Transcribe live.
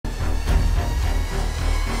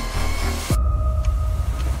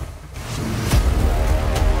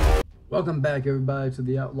Welcome back, everybody, to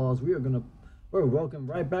the Outlaws. We're welcome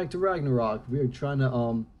right back to Ragnarok. We are trying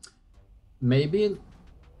to maybe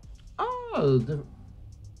I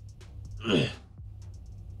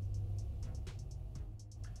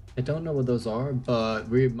don't know what those are, but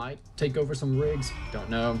we might take over some rigs. Don't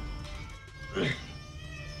know.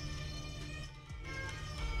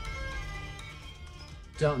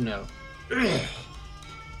 Don't know.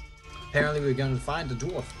 Apparently, we're going to find a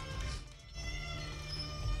dwarf.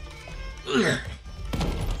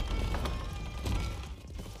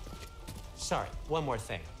 Sorry, one more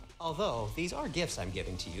thing. Although, these are gifts I'm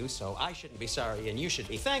giving to you, so I shouldn't be sorry and you should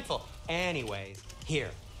be thankful. Anyways,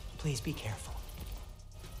 here, please be careful.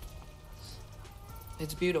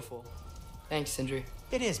 It's beautiful. Thanks, Sindri.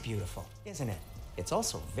 It is beautiful, isn't it? It's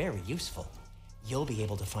also very useful. You'll be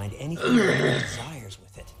able to find anything your heart desires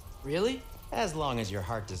with it. Really? As long as your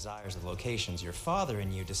heart desires the locations your father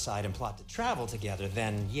and you decide and plot to travel together,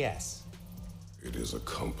 then yes. It is a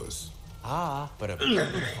compass. Ah, but a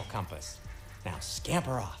beautiful compass. Now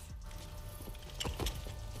scamper off.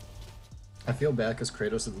 I feel bad because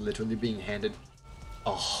Kratos is literally being handed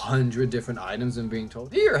 100 different items and being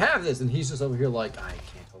told, "Here, have this," and he's just over here like, "I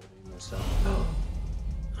can't hold any more stuff."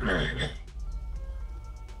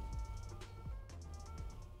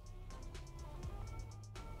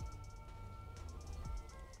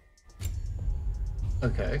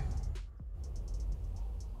 Okay.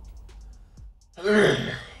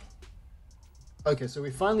 Okay, so we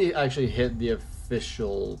finally actually hit the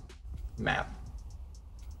official map.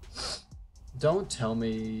 Don't tell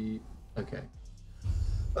me... Okay.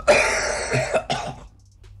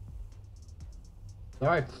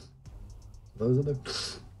 Alright. Those are the...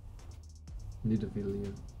 Need to feel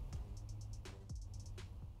you.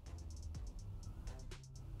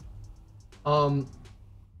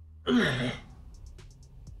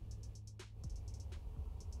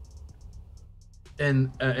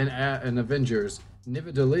 In Avengers,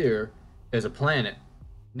 Nidavellir is a planet.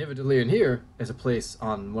 Nidavellir in here is a place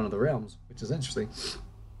on one of the realms, which is interesting.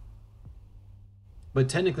 But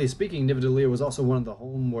technically speaking, Nidavellir was also one of the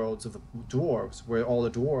home worlds of the dwarves, where all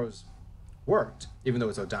the dwarves worked, even though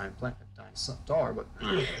it's a dying planet, dying star. But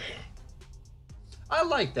I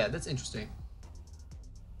like that. That's interesting.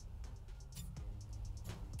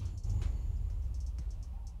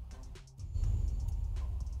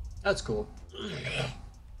 That's cool.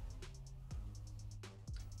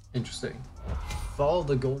 Interesting. Follow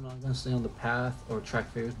the golden icons, stay on the path, or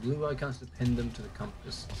track fairs. Blue icons to pin them to the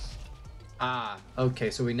compass. Ah,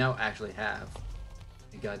 okay, so we now actually have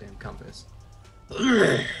a goddamn compass.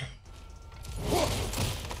 A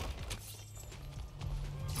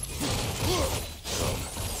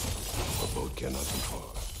boat cannot be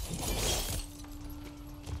far.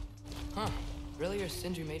 Huh. Earlier,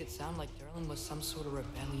 Sindri made it sound like Durlin was some sort of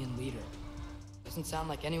rebellion leader. Doesn't sound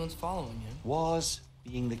like anyone's following him. Was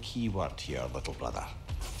being the key word here, little brother.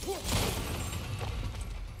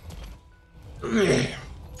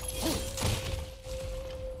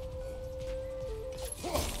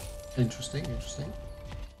 Interesting, interesting.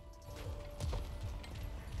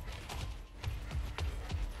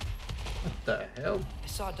 What the hell? I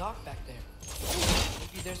saw a dock back there.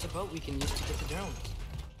 Maybe there's a boat we can use to get to Durlin.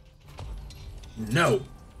 No!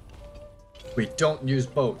 We don't use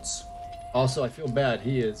boats. Also, I feel bad.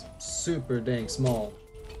 He is super dang small.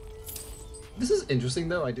 This is interesting,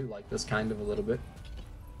 though. I do like this kind of a little bit.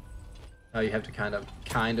 How you have to kind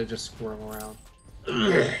of just squirm around.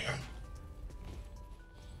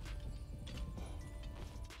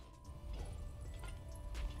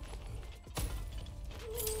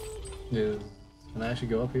 Can I actually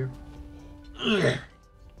go up here?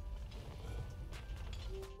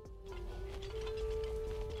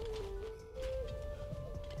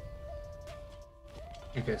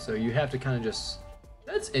 Okay, so you have to kind of just...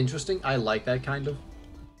 That's interesting. I like that kind of.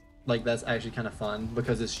 Like, that's actually kind of fun,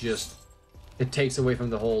 because it's just... It takes away from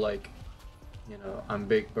the whole, like, you know, I'm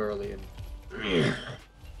big, burly, and...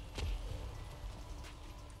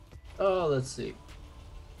 Oh, let's see.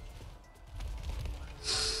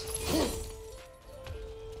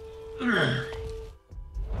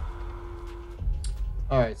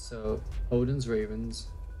 Alright, so Odin's Ravens.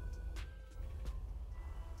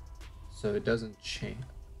 So it doesn't change.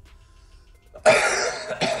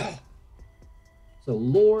 So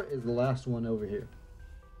lore is the last one over here.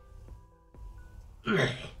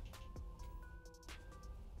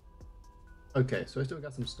 Okay, so I still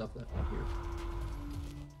got some stuff left up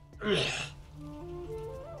here.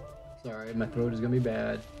 Sorry, my throat is gonna be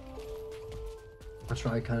bad. I'll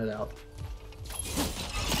try to cut it out.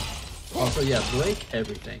 Also, yeah, break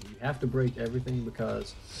everything. You have to break everything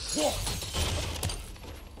because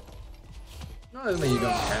I mean, you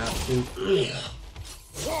don't have to.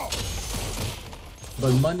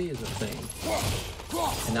 But money is a thing.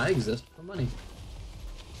 And I exist for money.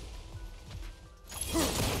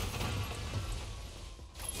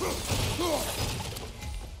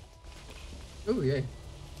 Oh, yay.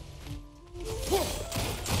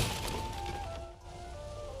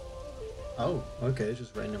 Oh, okay, it's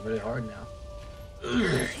just raining really hard now.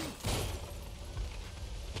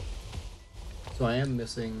 So I am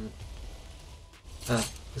missing...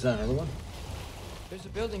 is that another one? There's a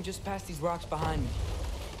building just past these rocks behind me.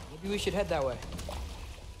 Maybe we should head that way.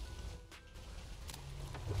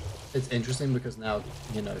 It's interesting because now,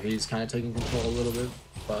 you know, he's kind of taking control a little bit,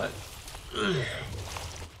 but...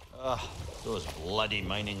 Those bloody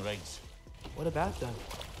mining rigs. What about them?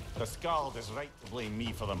 The Skald is right to blame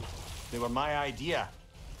me for them. They were my idea.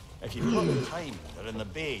 If you've got the time, they're in the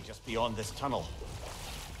bay just beyond this tunnel.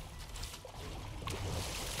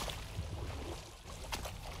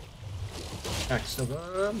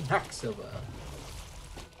 Hacksilver, Hacksilver.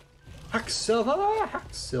 Hacksilver,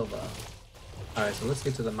 Hacksilver. Alright, so let's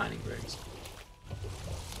get to the mining rigs.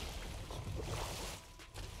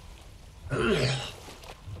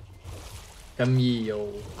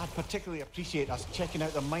 Camillo. I'd particularly appreciate us checking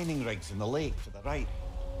out the mining rigs in the lake to the right.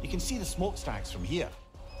 You can see the smokestacks from here.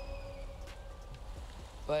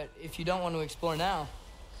 But if you don't want to explore now,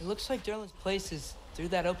 it looks like Derlin's place is through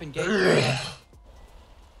that open gate.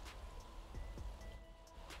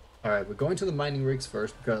 Alright, we're going to the mining rigs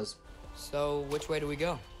first because... So, which way do we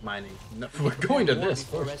go? Mining. No, we're going to this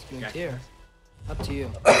before first. rescuing Tyr. Up to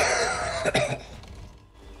you.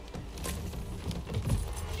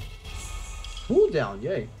 Cooldown,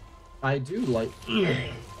 yay. I do like...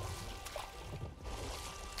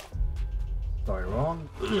 Sorry, wrong.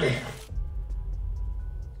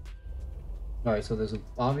 Alright, so there's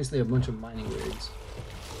obviously a bunch of mining rigs.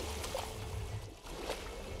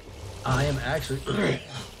 I am actually...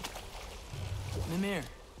 Mimir,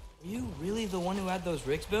 were you really the one who had those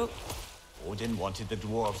rigs built? Odin wanted the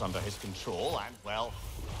dwarves under his control, and, well,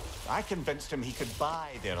 I convinced him he could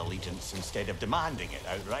buy their allegiance instead of demanding it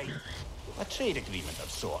outright. A trade agreement of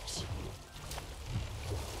sorts.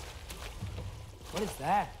 What is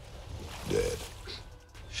that? Dead.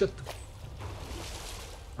 Shut the...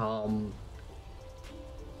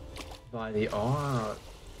 By the R...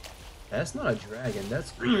 That's not a dragon,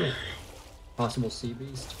 that's... Possible sea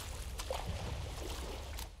beast.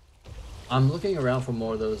 I'm looking around for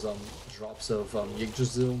more of those drops of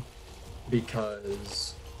Yggdrasil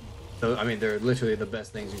because I mean they're literally the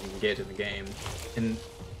best things you can get in the game, and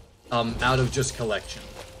out of just collection,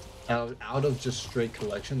 out of just straight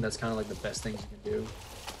collection, that's kind of like the best things you can do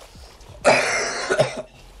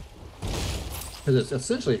because it's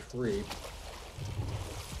essentially free.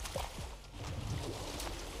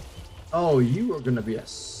 Oh, you are gonna be a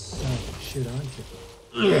son of shit, aren't you?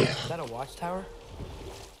 Is that a watchtower?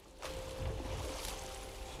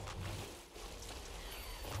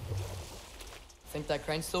 Think that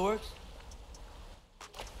crane still works?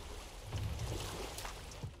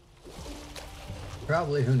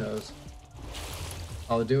 Probably, who knows.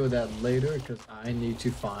 I'll deal with that later because I need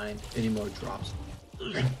to find any more drops.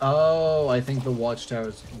 Oh, I think the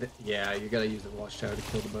watchtowers... Yeah, you gotta use the watchtower to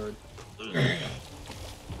kill the bird.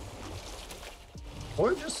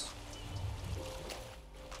 Or just...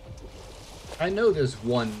 I know there's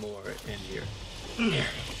one more in here.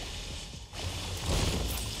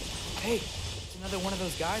 Hey, it's another one of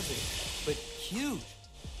those geysers, but huge.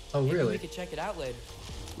 Oh, Maybe really? we could check it out later.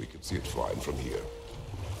 We can see it fine from here.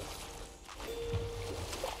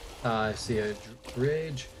 I see a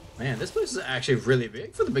bridge. Man, this place is actually really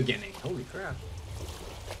big for the beginning. Holy crap.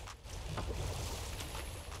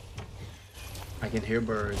 I can hear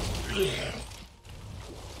birds.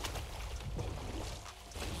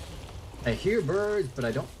 I hear birds, but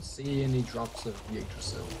I don't see any drops of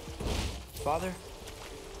Yggdrasil. Father,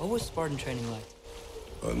 what was Spartan training like?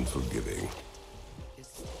 Unforgiving. Is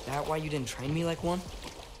that why you didn't train me like one?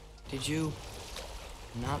 Did you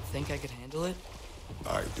not think I could handle it?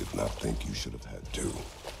 I did not think you should have had to.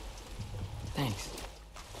 Thanks.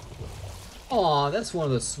 Aw, that's one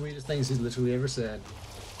of the sweetest things he's literally ever said.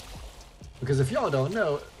 Because if y'all don't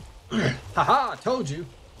know, haha, told you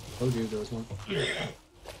there was one.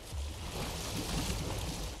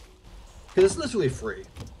 Because it's literally free.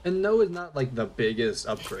 And no, it's not like the biggest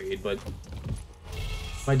upgrade, but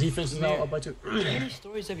my defense is now up by 2. How many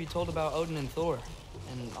stories have you told about Odin and Thor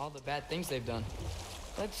and all the bad things they've done?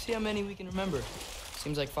 Let's see how many we can remember.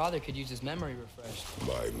 Seems like Father could use his memory refreshed.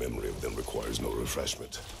 My memory of them requires no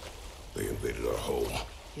refreshment. They invaded our home.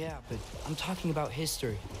 Yeah, but I'm talking about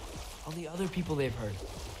history. All the other people they've heard.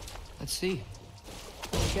 Let's see.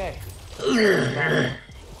 Okay. The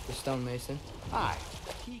stonemason. Aye,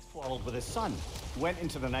 he quarreled with his son. Went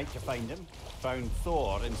into the night to find him. Found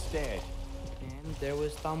Thor instead. And there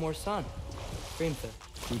was Thalmor's son, Grimthor.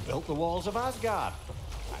 Who built the walls of Asgard.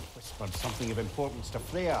 And whispered something of importance to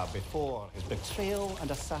Freya before his betrayal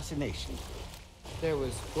and assassination. There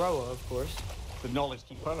was Groa, of course. The knowledge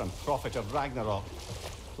keeper and prophet of Ragnarok.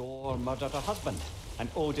 Thor murdered her husband, and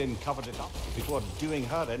Odin covered it up before doing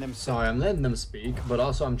her in himself. Sorry, I'm letting them speak, but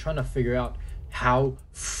also I'm trying to figure out how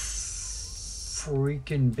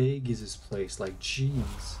freaking big is this place. Like, jeez.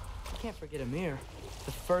 You can't forget Ymir,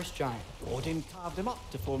 the first giant. Odin carved him up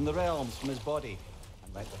to form the realms from his body,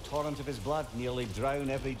 and let the torrent of his blood nearly drown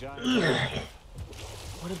every giant.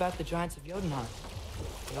 What about the giants of Jotunheim?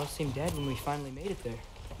 They all seemed dead when we finally made it there.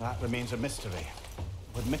 That remains a mystery.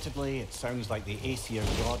 Admittedly, it sounds like the Aesir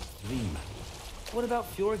god's dream. What about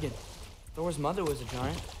Fjorgyn? Thor's mother was a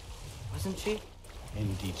giant, wasn't she?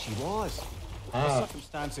 Indeed she was. The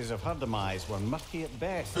circumstances of her demise were murky at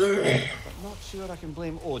best, but not sure I can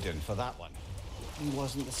blame Odin for that one. He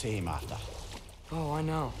wasn't the same after. Oh, I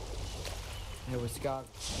know. There was Skog,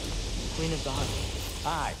 Queen of the Hunt.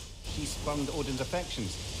 Aye, she spurned Odin's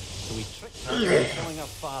affections, so he tricked her into killing her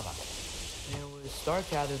father. There was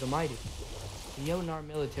Starkather the Mighty, the Jotnar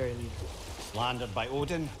military leader. Slandered by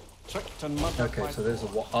Odin, tricked and murdered Okay, by so there's a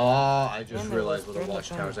Thor. I just And there realized was what the Thrym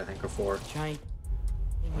watchtowers I think are for. Giant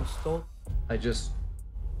who stole. I just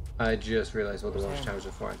realized what the watchtowers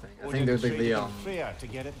are for. I think Odin they're like traded the with Freya to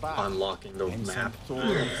get it back. unlocking the Then map. sent Thor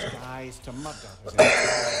in disguise to murder his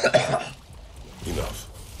entire Enough.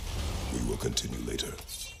 We will continue later.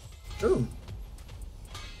 Ooh.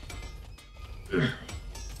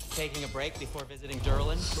 Taking a break before visiting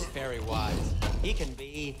Durlin? Very wise. He can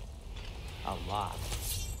be a lot.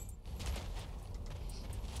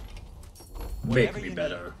 Make Whatever me you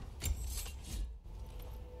better.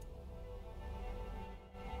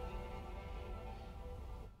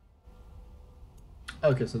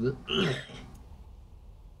 Okay, so the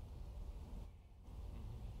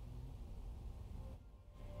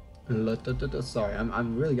sorry,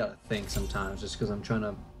 I'm really gotta think sometimes just because I'm trying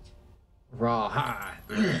to raw high.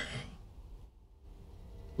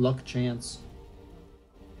 Luck chance.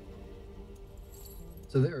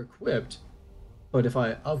 So they're equipped, but if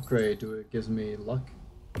I upgrade, do it gives me luck?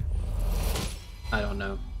 I don't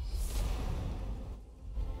know.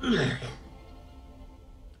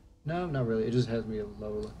 No, not really. It just has me a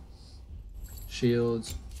low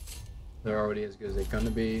shields. They're already as good as they're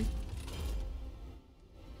gonna be.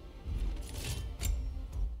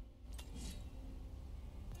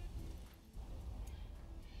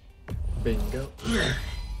 Bingo.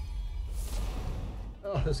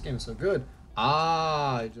 Oh, this game is so good.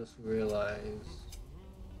 I just realized.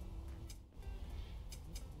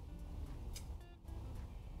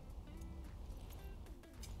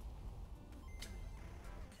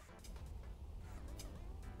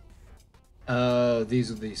 Oh,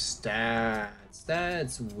 these are the stats.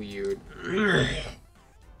 That's weird.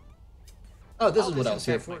 Oh, this is what I was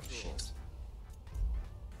here for.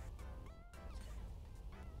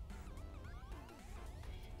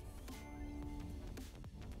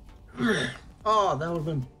 Oh, that would have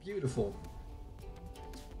been beautiful.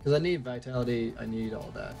 Because I need vitality, I need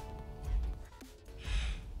all that.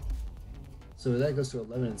 So that goes to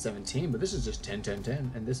 11 and 17, but this is just 10, 10,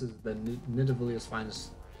 10. And this is the Nidavilia's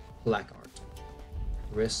finest black art.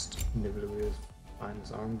 Wrist, Nidavilia's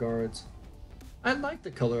finest arm guards. I like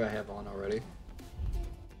the color I have on already.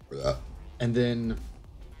 And then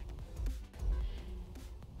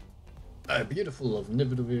a beautiful of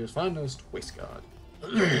Nidavilia's finest waistguard.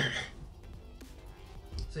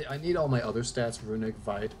 See, I need all my other stats, runic,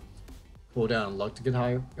 vite, pull down, and luck to get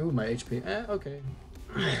higher. Ooh, my HP. Okay.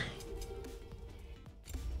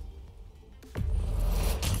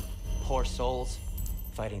 Poor souls.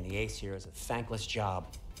 Fighting the Aesir is a thankless job,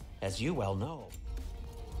 as you well know.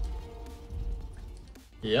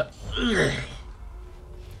 Yep.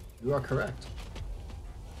 You are correct.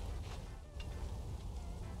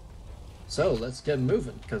 So, let's get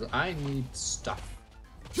moving, because I need stuff.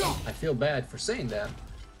 I feel bad for saying that.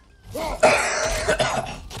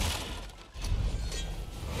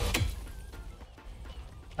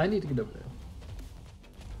 I need to get over there.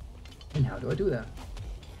 And how do I do that?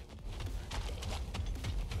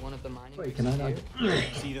 One of the mining Wait, can I not?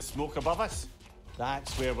 See the smoke above us?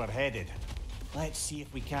 That's where we're headed. Let's see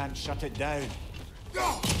if we can't shut it down.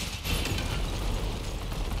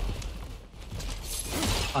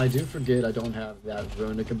 I do forget I don't have that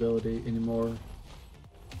runic ability anymore.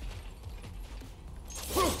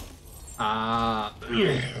 Ah.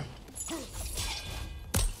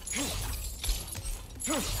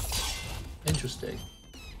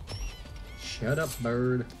 Shut up,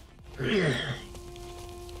 bird.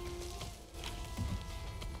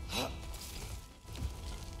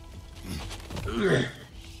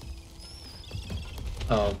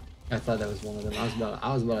 Oh, I thought that was one of them.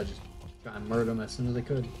 I was about to just try and murder them as soon as I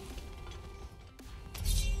could.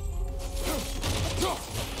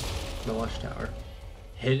 The watchtower.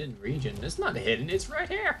 Hidden region. It's not hidden, it's right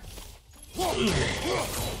here.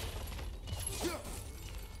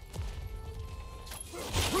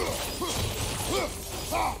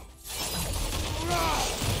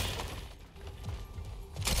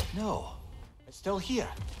 No, it's still here.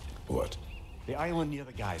 What? The island near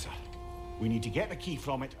the geyser. We need to get the key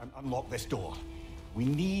from it and unlock this door.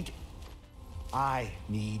 I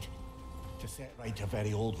need to set right a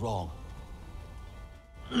very old wrong.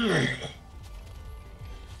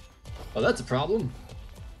 Well, that's a problem.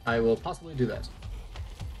 I will possibly do that.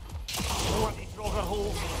 I want these Draugr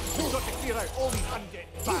holes. We've got to clear out all these undead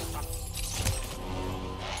bastards.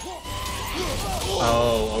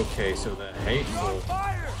 Oh, okay, so the hateful.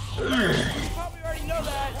 Fire! You probably already know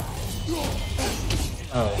that.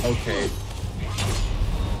 Oh, okay.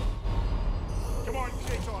 Come on,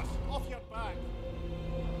 Kratos, off your back.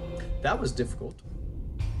 That was difficult.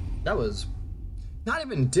 That was not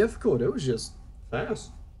even difficult, it was just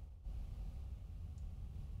fast.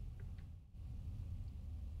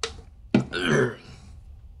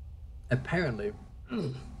 Apparently,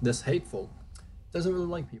 this hateful doesn't really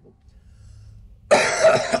like people.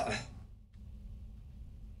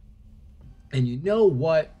 And you know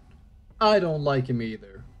what? I don't like him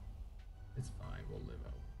either. It's fine,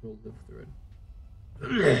 we'll live through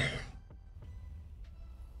it.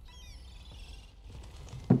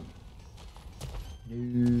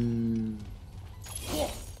 No.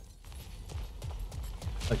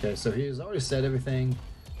 Okay, so he's already said everything.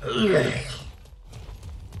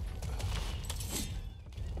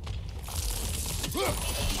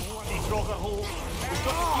 Draugr hole. We've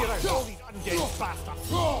got to clear out all these undead bastards.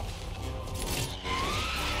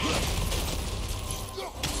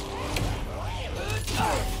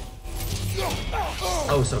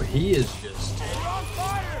 Oh, so he is just. We're on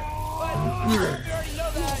fire! But you already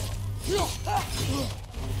know that.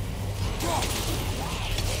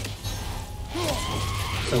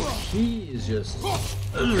 So he is just.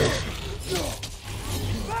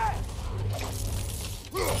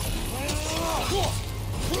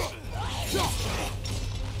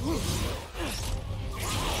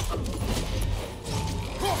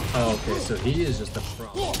 Oh, okay, so he is just a pro.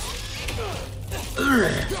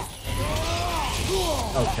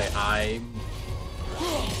 Okay, I'm.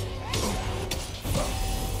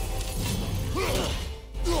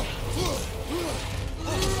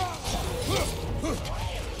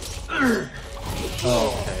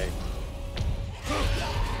 Okay.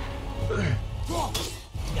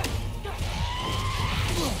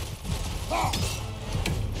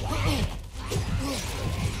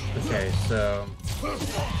 Okay, so.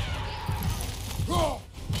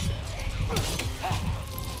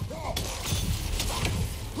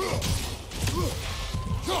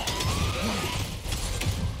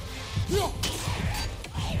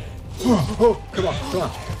 Oh, come on, come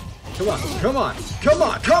on. Come on, come on, come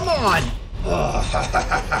on, come on!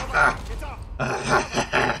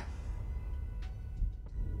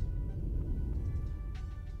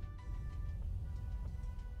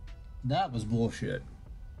 That was bullshit.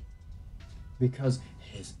 Because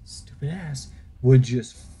his stupid ass would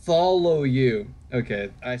just follow you. Okay,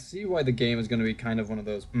 I see why the game is going to be kind of one of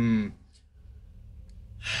those,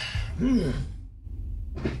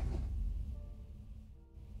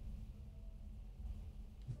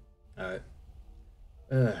 Alright.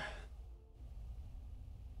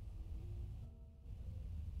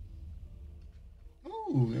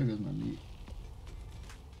 Oh, there goes my meat.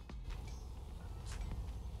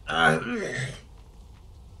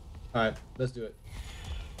 Alright, let's do it.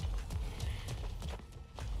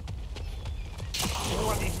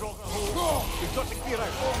 What these Draugr holes. We've got to clear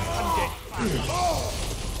out all these undead bastards.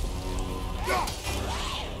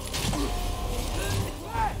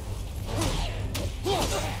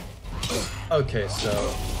 Okay, so.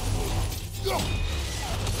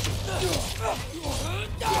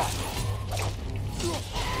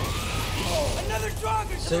 Another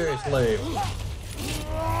Draugr! Seriously.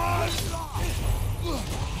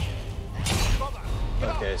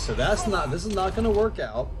 Okay, so this is not gonna work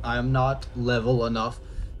out. I am not level enough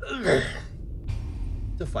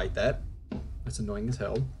to fight that. That's annoying as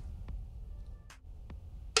hell.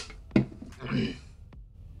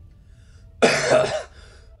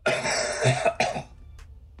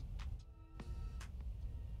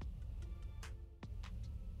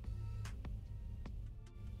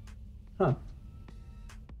 Huh.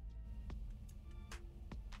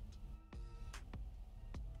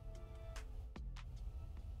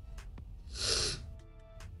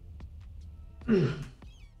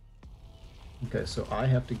 Okay, so I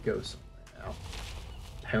have to go somewhere now.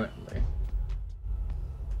 Apparently.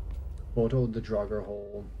 Portal the Draugr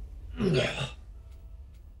hole.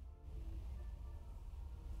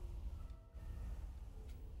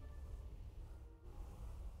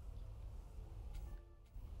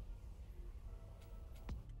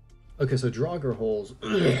 Okay, so Draugr holes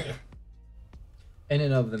in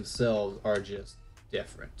and of themselves are just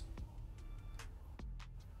different.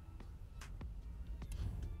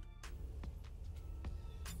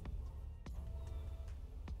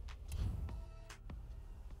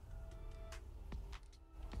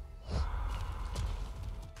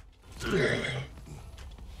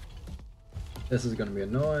 This is gonna be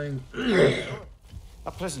annoying.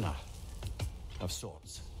 A prisoner of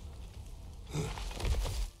sorts.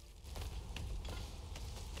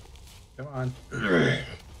 Come on.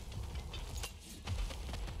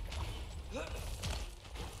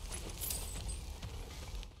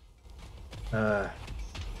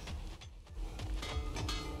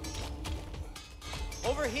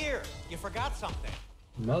 Over here! You forgot something.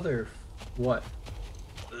 Mother, what?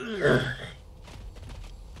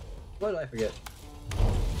 What did I forget?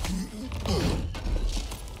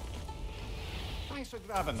 Thanks for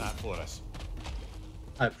grabbing that for us.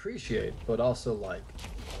 I appreciate, but also like.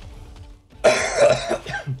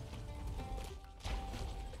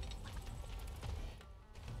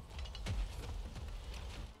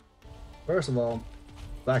 First of all,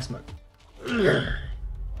 black smoke.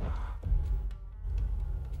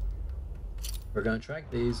 We're gonna track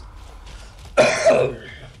these.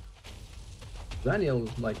 Then he'll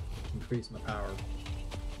like increase my power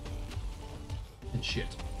and shit.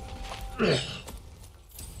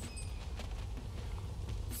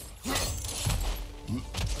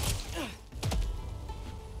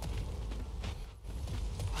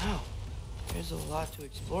 Wow, there's a lot to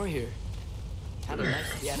explore here. Kinda nice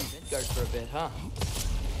to be out of Midgard for a bit, huh?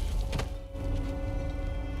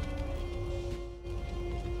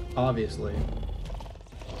 Obviously.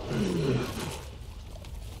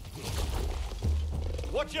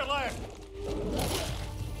 What's your left?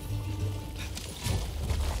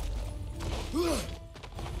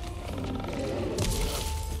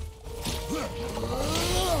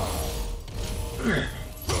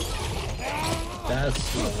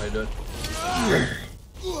 That's one way to do it.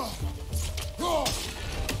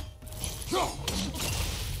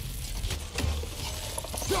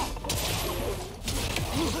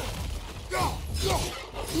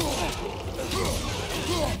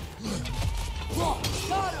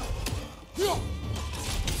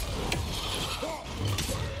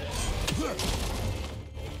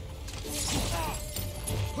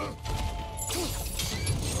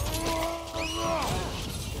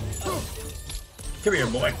 Come here,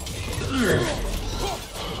 boy.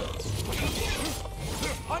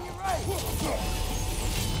 On your right!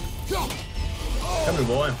 Come here,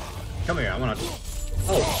 boy. Come here, I wanna.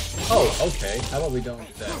 Oh, okay. How about we don't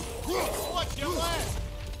do that? What's your left?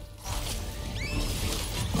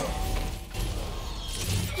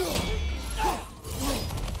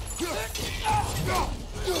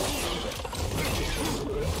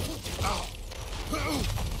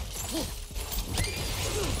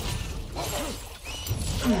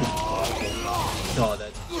 Oh,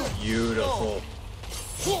 that's beautiful.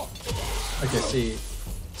 Okay, see,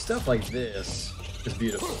 stuff like this is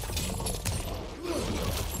beautiful.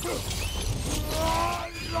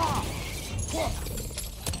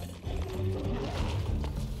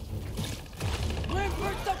 Win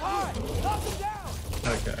first up high! Knock him down!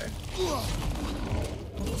 Okay.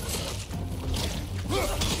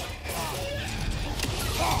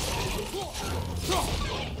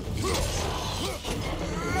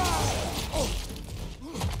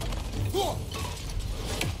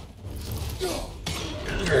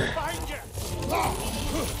 Behind you!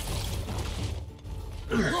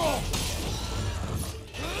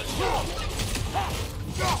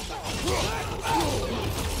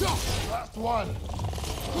 Last one.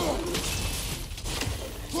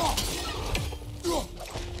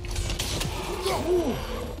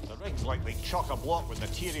 The rig's likely chock-a-block with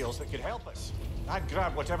materials that could help us. I'd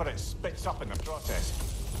grab whatever it spits up in the process.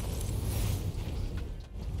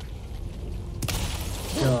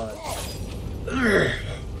 God.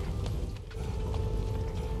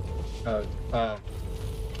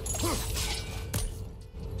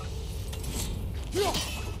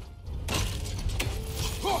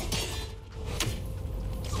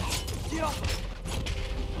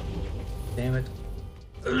 Damn it.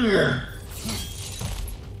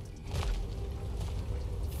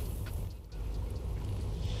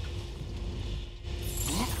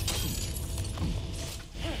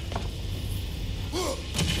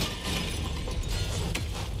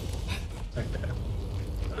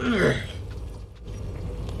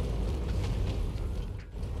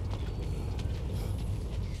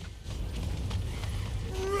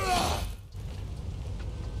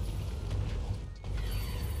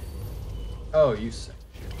 Oh, you say.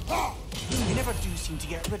 You never do seem to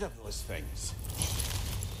get rid of those things.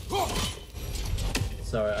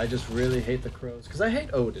 Sorry, I just really hate the crows. Because I hate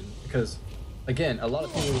Odin. Because, again, a lot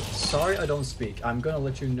of people... Sorry I don't speak. I'm going to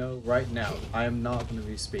let you know right now. I am not going to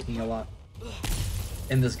be speaking a lot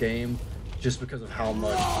in this game. Just because of how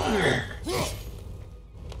much...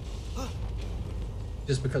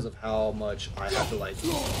 Just because of how much I have to, like,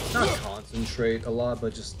 not concentrate a lot,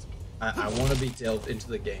 but just... I want to be delved into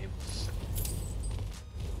the game.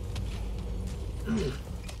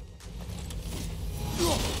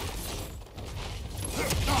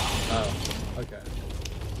 Oh, okay.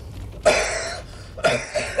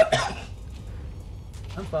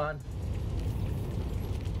 I'm fine.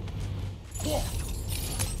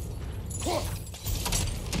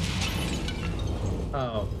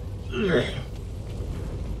 Oh.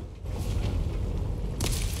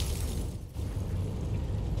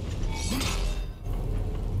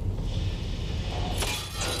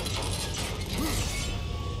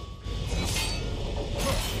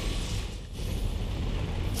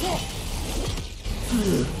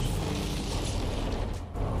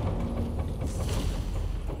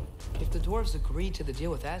 If the dwarves agreed to the deal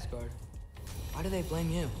with Asgard, why do they blame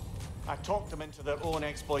you? I talked them into their own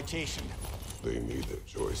exploitation. They made their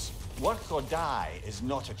choice. Work or die is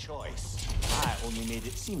not a choice. I only made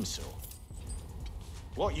it seem so.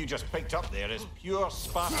 What you just picked up there is pure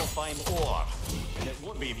Svartalfheim ore. And it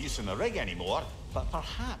won't be of use in the rig anymore, but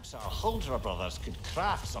perhaps our Huldra brothers could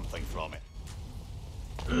craft something from it.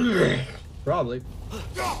 Probably.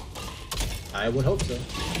 I would hope so.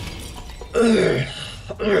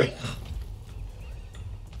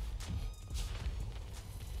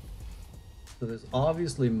 So there's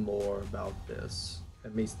obviously more about this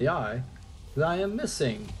that meets the eye, that I am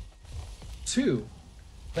missing two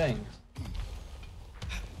things.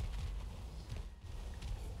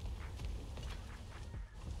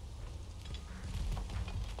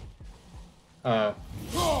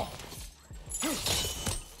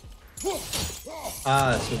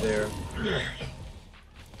 So there.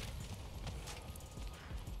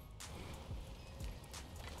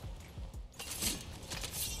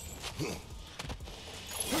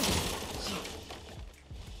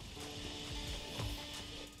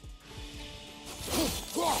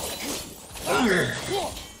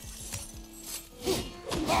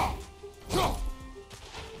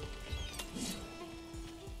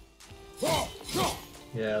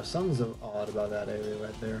 Yeah, something's odd about that area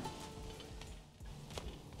right there.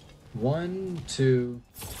 1, 2.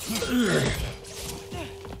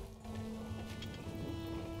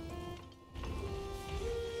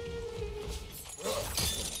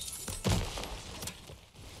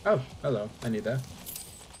 Oh, hello. I need that.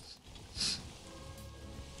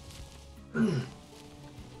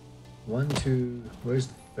 1, 2. Where's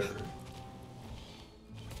the third?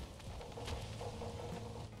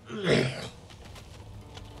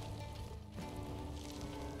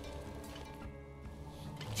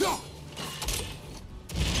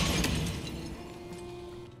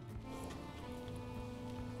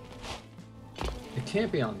 It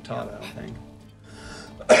can't be on top, I don't think.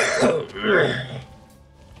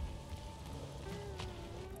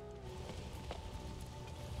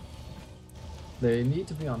 They need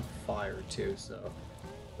to be on fire too, so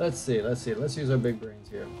let's see. Let's use our big brains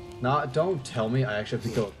here. Don't tell me I actually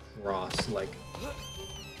have to go across, like...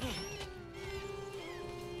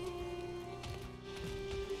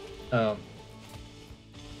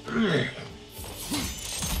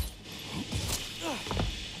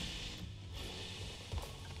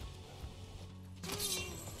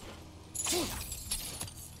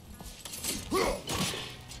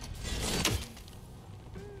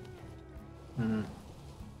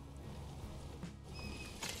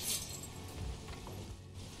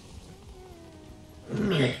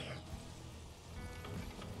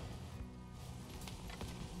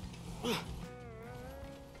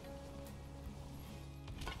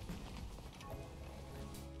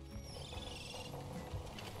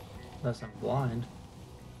 Unless I'm blind.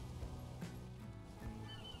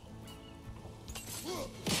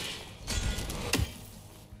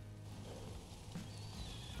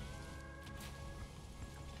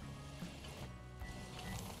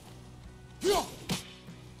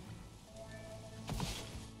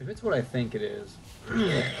 If it's what I think it is.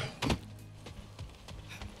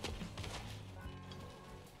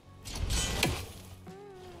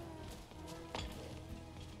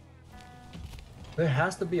 There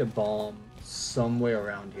has to be a bomb somewhere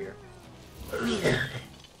around here.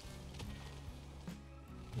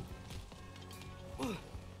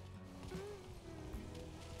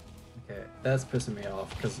 Okay, that's pissing me off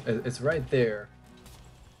because it's right there.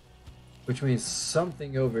 Which means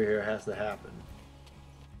something over here has to happen.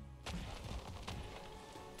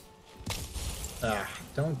 Ah,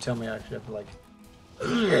 don't tell me I actually have to like...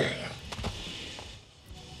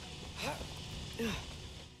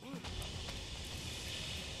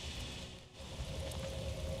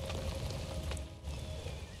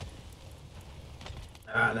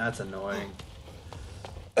 Ah, that's annoying.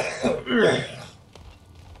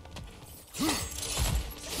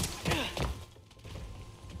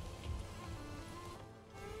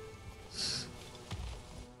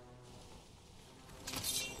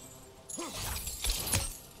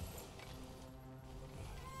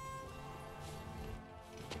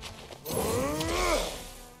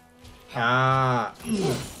 Ah.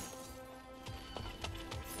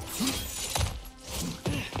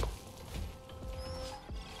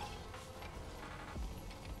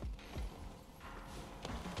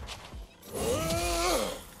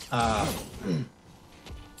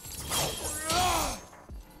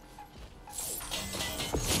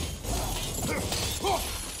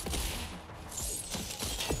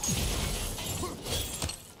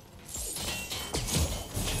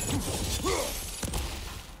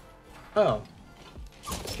 Oh.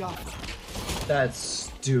 That's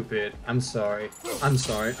stupid. I'm sorry. I'm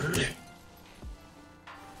sorry.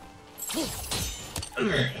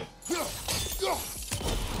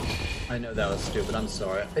 I know that was stupid. I'm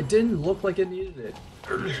sorry. It didn't look like it needed it.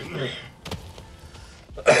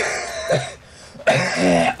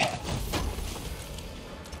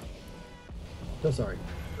 So sorry.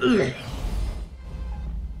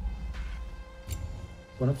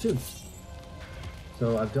 One of two.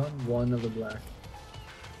 So I've done one of the black.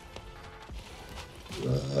 Is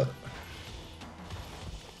it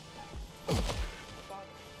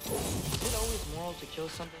always moral to kill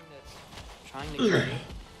something that's trying to kill you?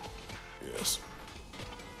 Yes.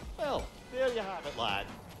 Well, there you have it, lad.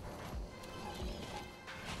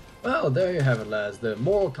 Well, there you have it, lads. The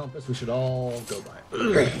moral compass we should all go by.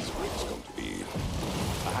 It's going to be.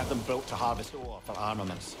 I had them built to harvest ore for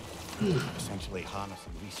armaments. Essentially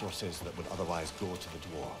harnessing resources that would otherwise go to the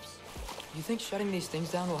dwarves. You think shutting these things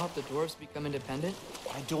down will help the dwarves become independent?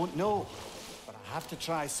 I don't know, but I have to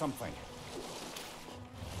try something.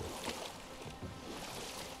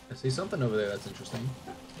 I see something over there that's interesting.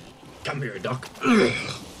 Come here, duck.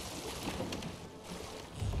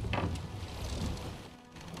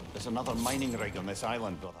 There's another mining rig on this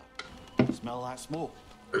island, brother. Smell that smoke?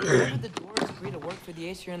 Why did the dwarves agree to work for the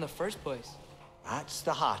Aesir in the first place? That's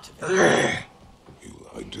the heart of it. You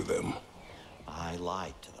lied to them. I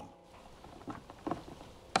lied to them.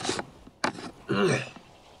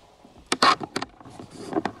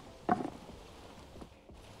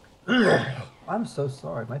 I'm so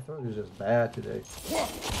sorry. My throat is just bad today.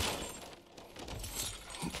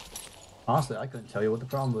 Honestly, I couldn't tell you what the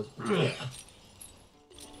problem was.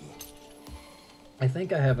 I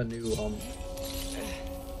think I have a new, well,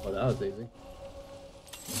 that was easy.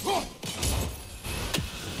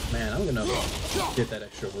 Man, I'm gonna get that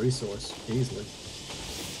extra resource easily.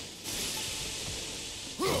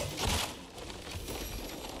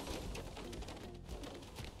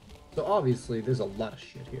 So obviously, there's a lot of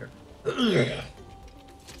shit here.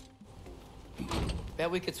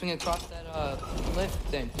 Bet we could swing across that, lift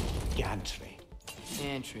thing. Gantry.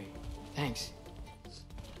 Gantry. Thanks.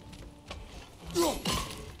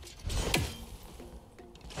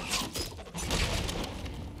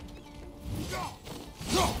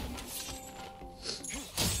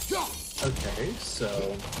 Okay,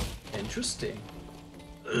 so interesting.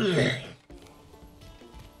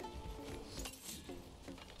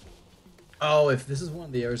 Oh, if this is one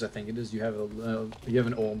of the areas I think it is, you have an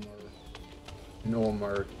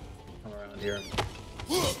Ormer come around here.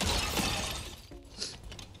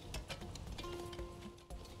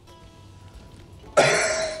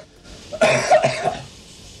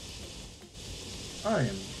 I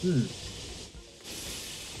am.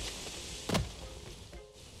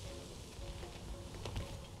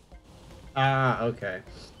 Ah, okay.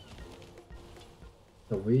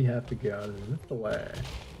 So we have to go this way.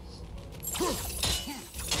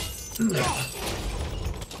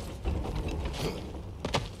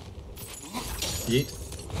 Yeet.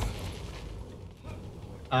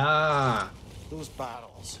 Ah. Those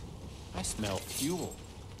barrels. I smell fuel.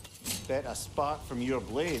 Bet a spark from your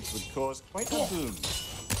blades would cause quite a boom.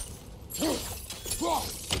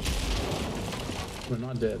 We're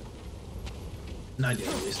not dead. Not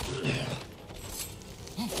yet, at least.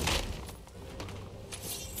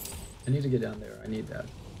 I need to get down there. I need that.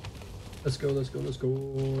 Let's go, let's go, let's go.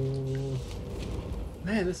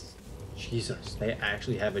 Man, this... Jesus, they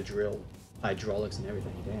actually have a drill. Hydraulics and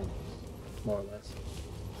everything. Damn. More or less.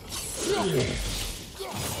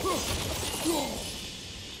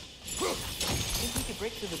 think we could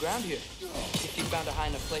break through the ground here if you found a high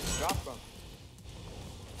enough place to drop from.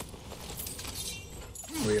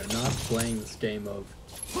 We are not playing this game of.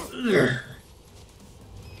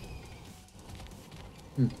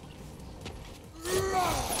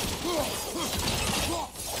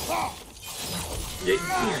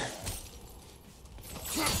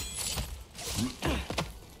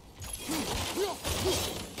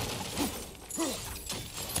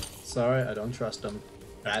 Sorry, I don't trust them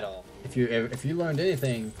at all. If you learned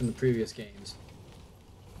anything from the previous games,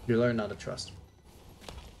 you learn not to trust.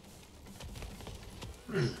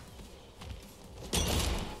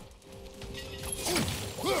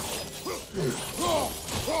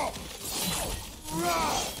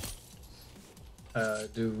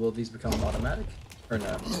 Will these become automatic or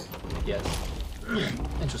no? Yes.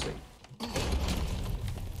 Interesting.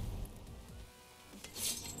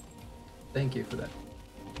 Thank you for that.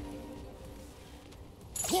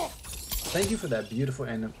 Thank you for that beautiful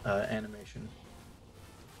animation.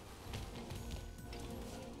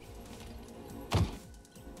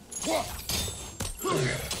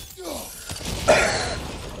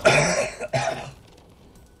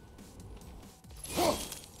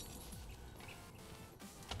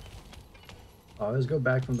 Always go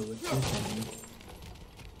back from the wood thing.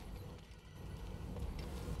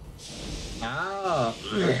 Ah.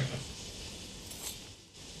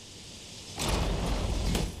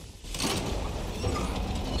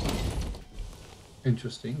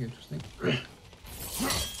 Interesting, interesting.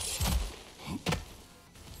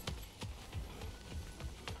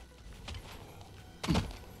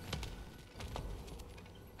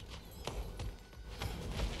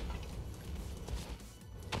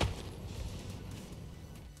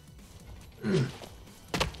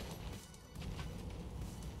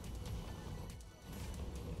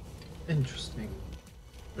 Interesting.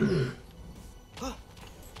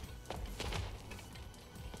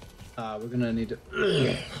 We're gonna need to.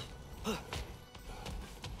 Yeah,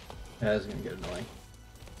 this is gonna get annoying.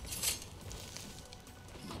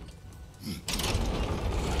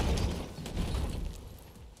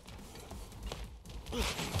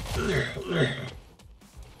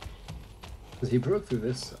 Because he broke through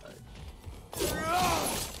this side.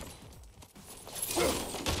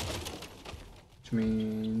 Which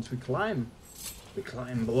means we climb. We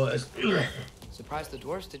climb, boys. Surprised the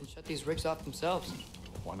dwarves didn't shut these rigs off themselves.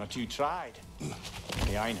 One or two tried.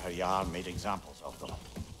 The Einherjar made examples of them.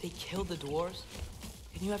 They killed the dwarves?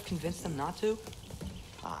 Couldn't you have convinced them not to?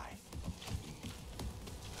 Aye.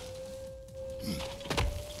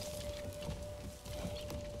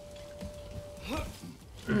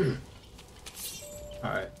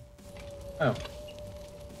 Alright. Oh.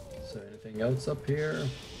 Is there anything else up here?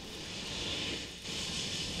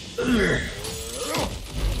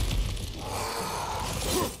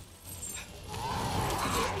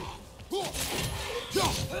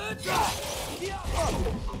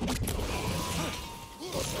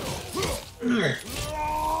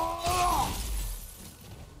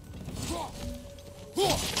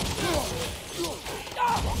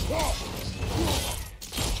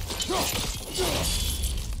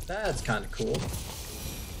 That's kind of cool.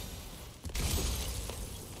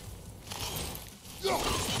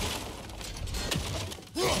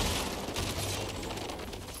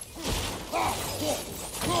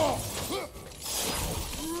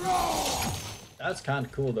 That's kind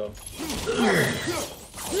of cool, though.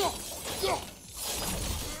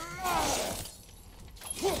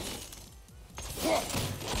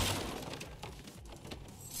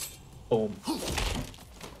 Boom.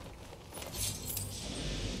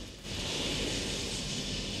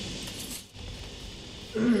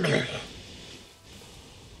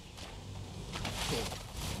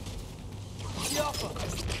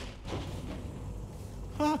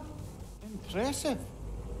 Huh. Impressive.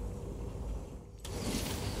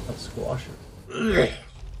 I'll squash it.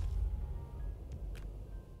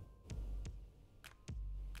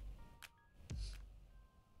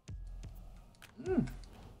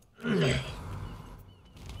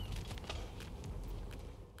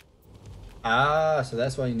 Ah, so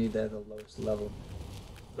that's why you need that at the lowest level.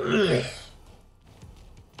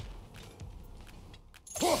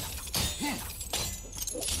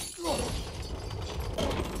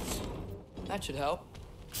 That should help.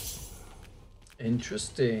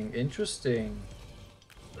 Interesting, interesting.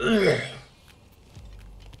 That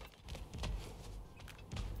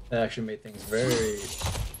actually made things very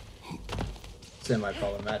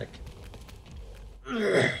semi-problematic.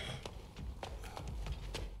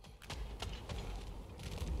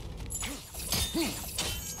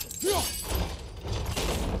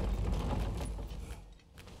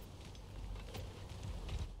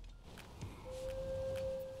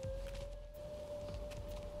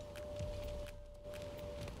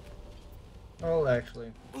 Oh,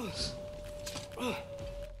 actually.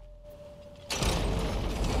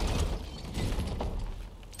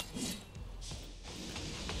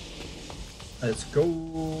 Let's go.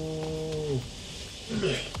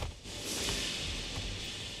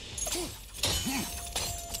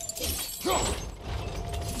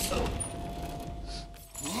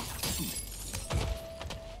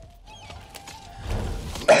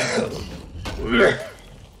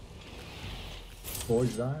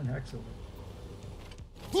 Forged iron, Hexel.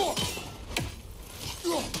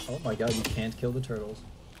 Oh my god, you can't kill the turtles.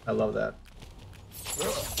 I love that.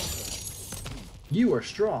 You are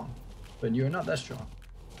strong, but you are not that strong.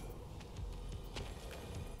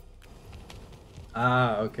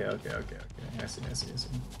 Ah, okay. I see.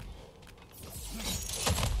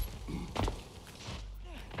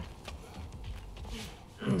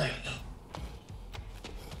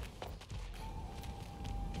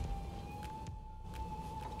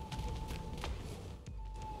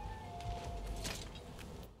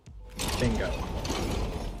 Bingo.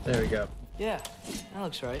 There we go. Yeah, that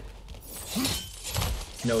looks right.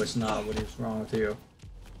 No, it's not. What is wrong with you?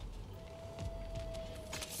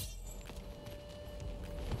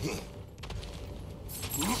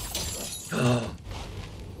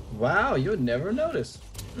 Wow, you would never notice.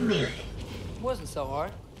 Wasn't so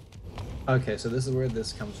hard. Okay, so this is where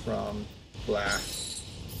this comes from. Blah.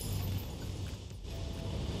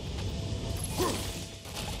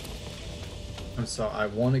 I'm sorry, I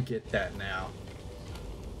want to get that now.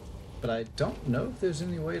 But I don't know if there's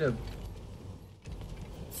any way to...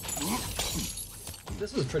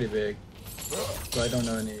 This is pretty big, so I don't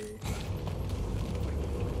know any...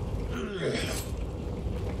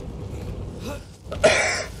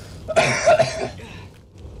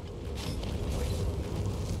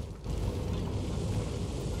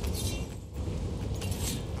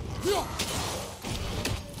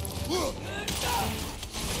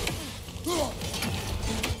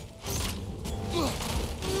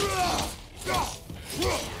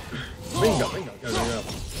 Bingo, go.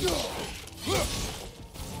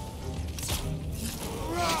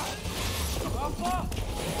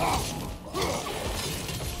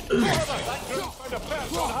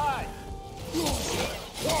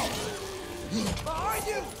 Behind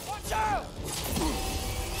you! Watch out!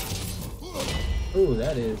 Ooh,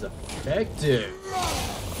 that is effective.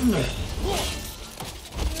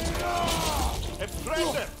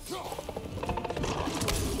 Impressive!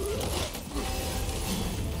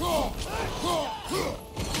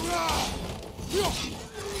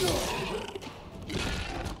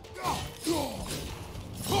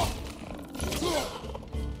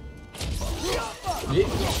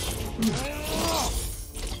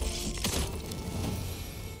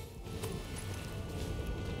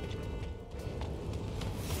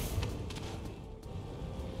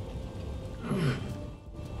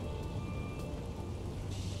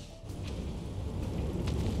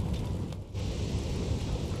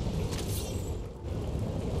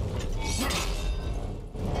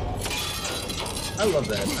 I love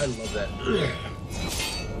that.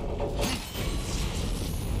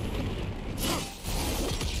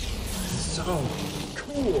 So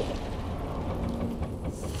cool.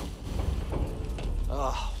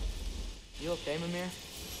 Oh, You okay, Mimir?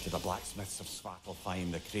 To the blacksmiths of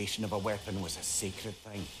Svartalfheim, the creation of a weapon was a sacred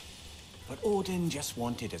thing. But Odin just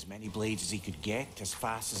wanted as many blades as he could get, as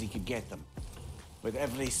fast as he could get them. With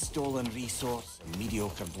every stolen resource and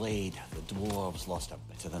mediocre blade, the dwarves lost a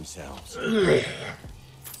bit of themselves.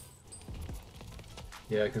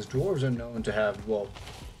 Yeah, because dwarves are known to have, well,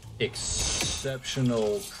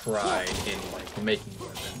 exceptional pride in, like, making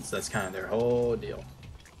weapons. That's kind of their whole deal.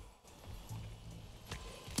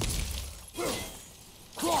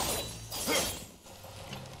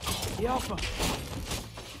 The Alpha.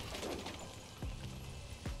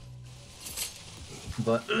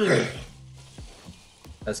 But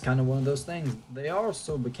that's kind of one of those things. They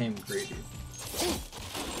also became greedy.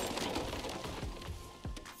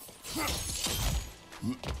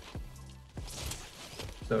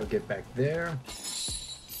 So get back there.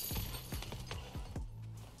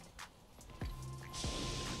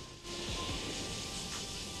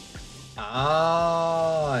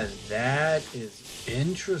 Ah, that is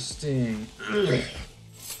interesting.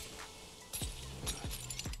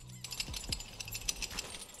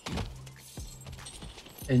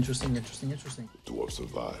 Interesting. The dwarves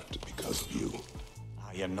survived because of you.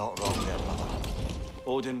 Ah, you're not wrong there, brother.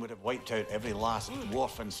 Odin would have wiped out every last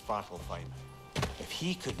dwarf in Svartalfheim. If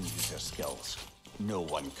he couldn't use their skills, no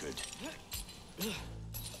one could.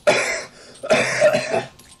 I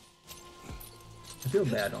feel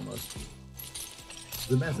bad almost.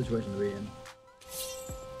 It's a bad situation to be in.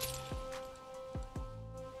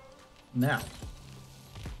 Now.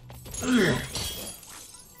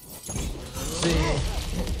 See?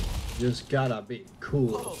 Just gotta be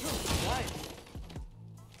cool. Oh, nice.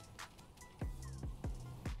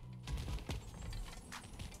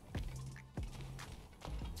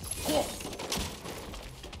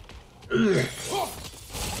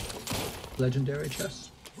 Legendary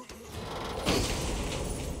chest.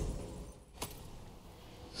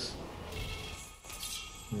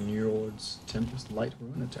 Njord's Tempest Light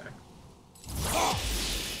Rune attack.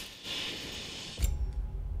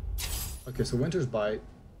 Okay, so Winter's Bite.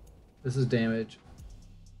 This is damage.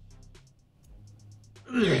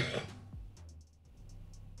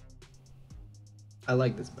 I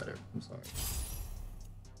like this better. I'm sorry.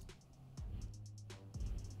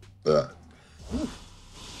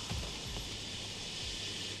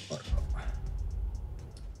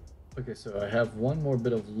 Okay, so I have one more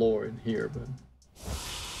bit of lore in here, but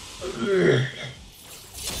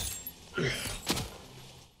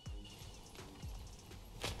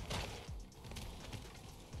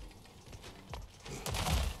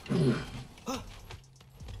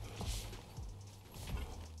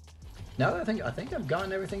now that I think I've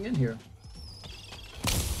gotten everything in here.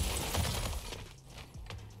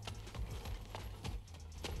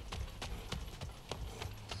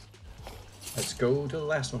 Let's go to the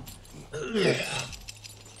last one.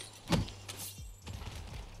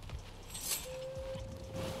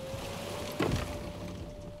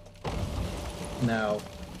 Now.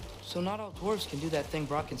 So not all dwarves can do that thing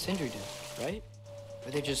Brock and Sindri do, right?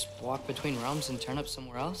 Where they just walk between realms and turn up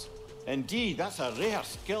somewhere else? Indeed, that's a rare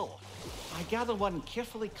skill. I gather one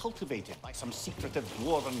carefully cultivated by some secretive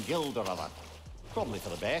dwarven guild or other. Probably for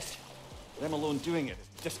the best. Them alone doing it is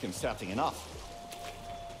disconcerting enough.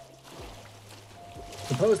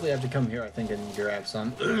 Supposedly I have to come here, I think, and grab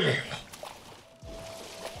some.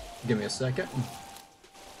 Give me a second.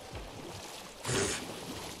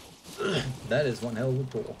 That is one hell of a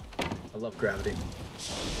pull. I love gravity.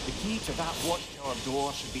 The key to that watchtower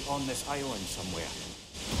door should be on this island somewhere.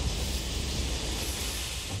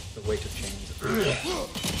 The weight of chains.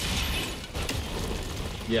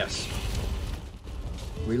 Yes.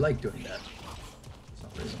 We like doing that. For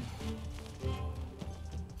some reason.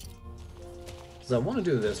 Because I want to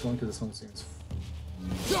do this one, because this one seems...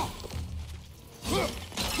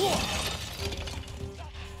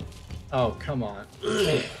 Oh, come on.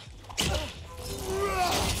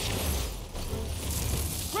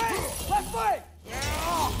 Left foot!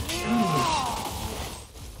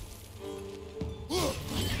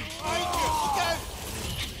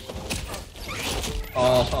 Oh.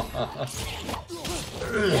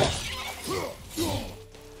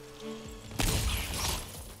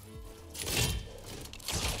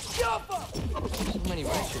 So many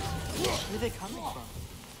wretches. Where are they coming from?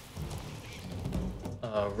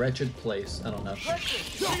 Wretched place. I don't know. To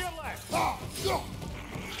your left!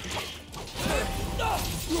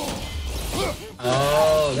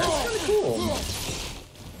 Oh, that's kind of cool.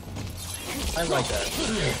 I like that.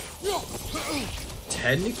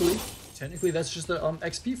 Technically, that's just the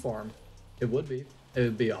XP farm. It would be. It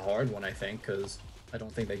would be a hard one, I think, because I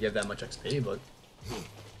don't think they give that much XP, but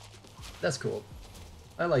that's cool.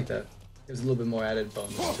 I like that. Gives a little bit more added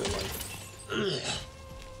bonus to like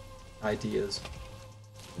ideas.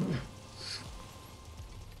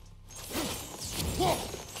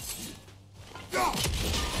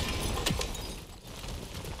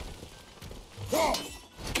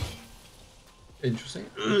 Interesting.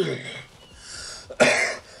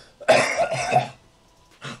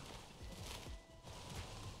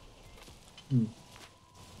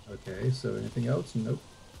 Okay, so anything else? Nope.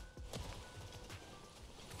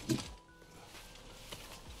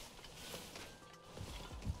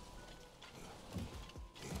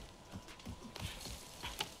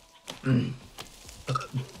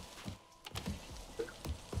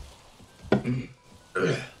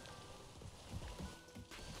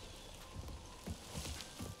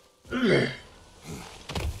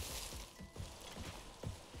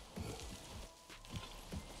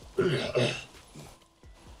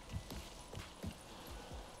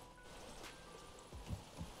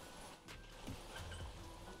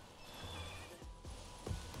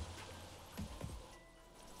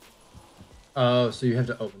 Oh, so you have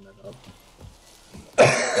to open that up.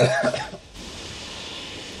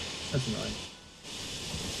 That's annoying.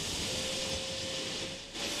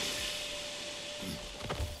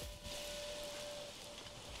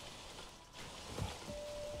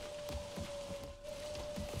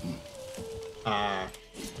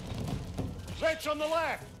 Wretch on the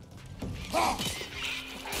left!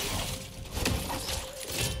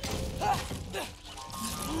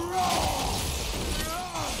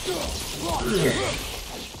 The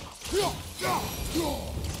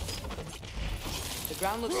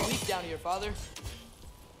ground looks weak down here, Father.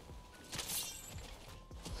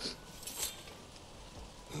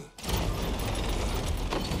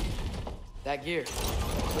 That gear.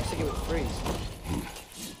 Looks like it would freeze.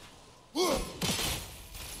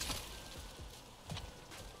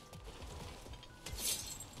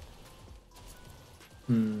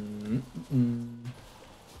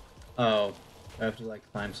 Oh, I have to like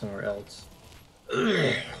climb somewhere else.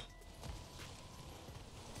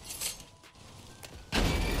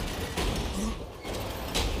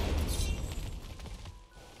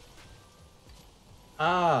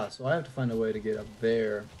 Ah, so I have to find a way to get up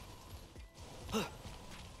there.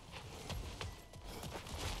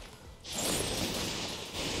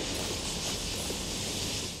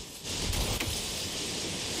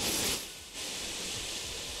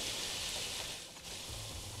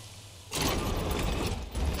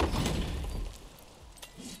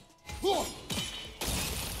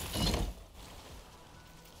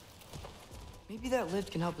 Maybe that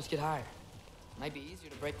lift can help us get higher. Might be easier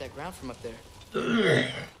to break that ground from up there.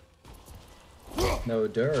 No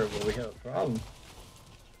dirt, but we have a problem.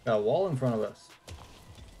 Got a wall in front of us.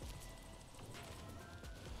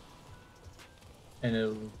 And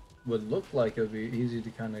it would look like it would be easy to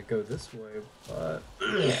kind of go this way, but...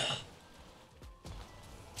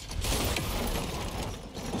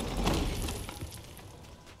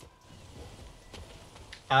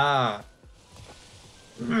 Ah.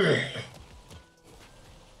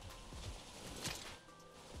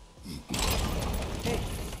 Hey,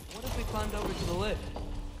 what if we climbed over to the lift?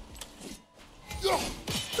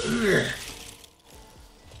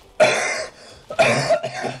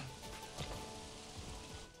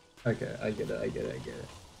 Okay, I get it.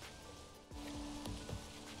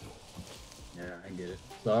 Yeah, I get it.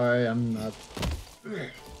 Sorry, I'm not...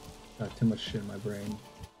 Got too much shit in my brain.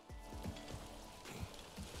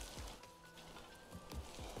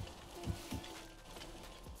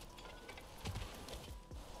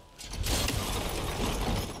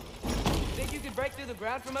 Think you could break through the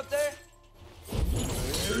ground from up there?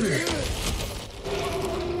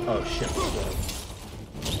 Oh shit.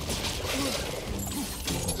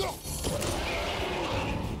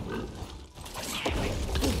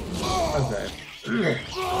 Okay.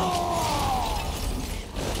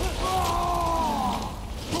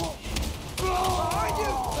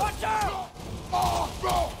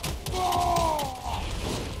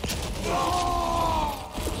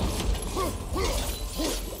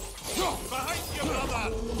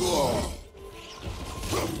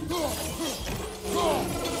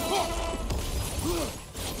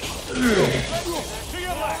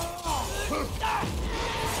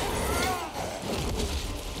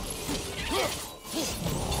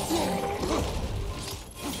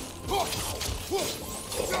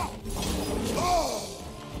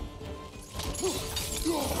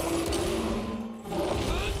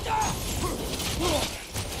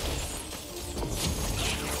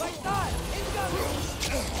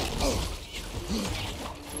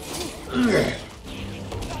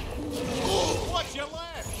 What's your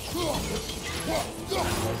left?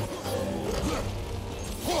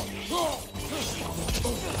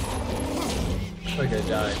 Okay,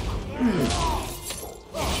 die.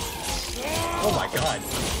 Oh my god.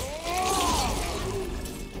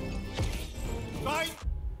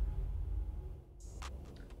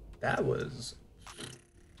 That was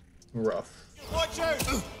rough. Watch out!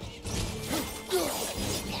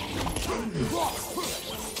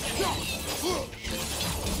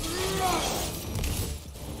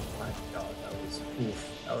 My god, that was oof.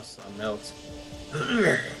 That was something else.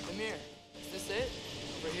 Amir, is this it?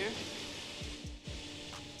 Over here?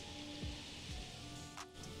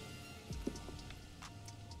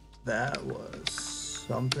 That was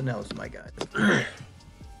something else, my guy.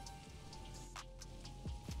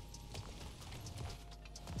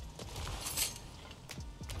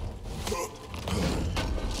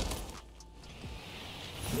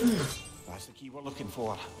 That's the key we're looking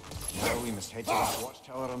for. Now we must head to the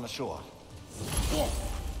watchtower on the shore.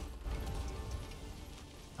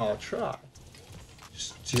 I'll try.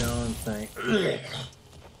 Just don't think it's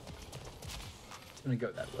gonna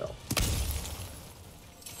go that well.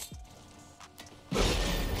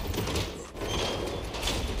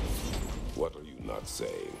 What are you not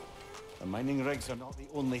saying? The mining rigs are not the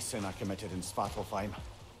only sin I committed in Svartalfheim.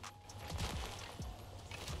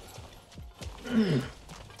 Am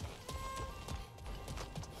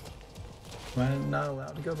I not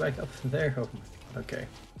allowed to go back up there? Oh, okay.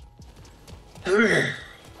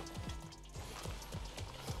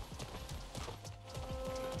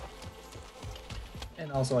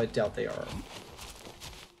 And also, I doubt they are.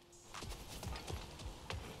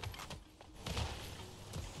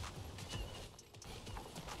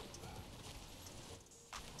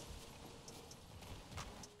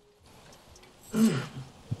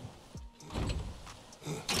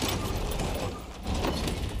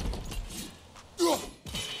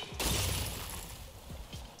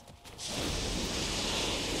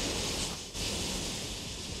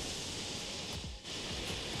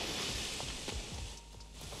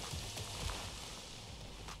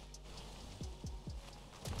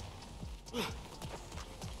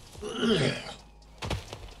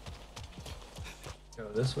 Go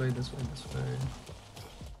this way, this way, this way.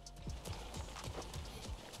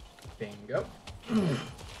 Bingo.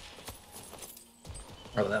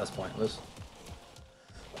 Oh, that was pointless.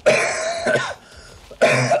 Let's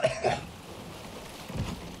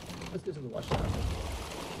get to the watchtower.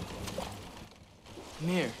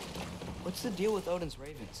 Mir, what's the deal with Odin's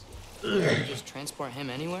ravens? Can you just transport him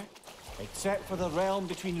anywhere? Except for the realm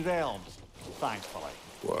between realms, thankfully.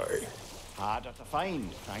 Why? Harder to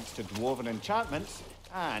find, thanks to dwarven enchantments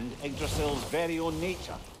and Yggdrasil's very own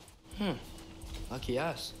nature. Lucky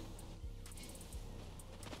us.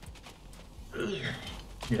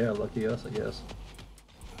 Yeah, lucky us, I guess.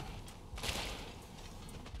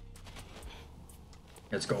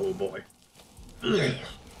 Let's go, boy. Can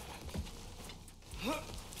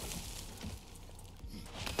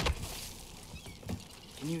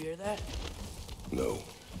you hear that? No.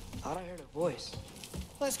 Thought I heard a voice.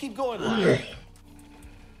 Let's keep going, lad.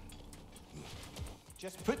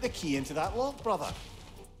 Just put the key into that lock, brother.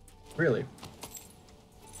 Really?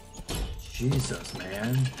 Jesus,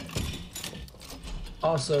 man.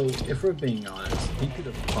 Also, if we're being honest, he could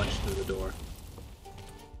have punched through the door.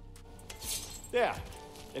 There.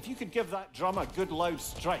 If you could give that drum a good loud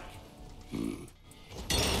strike.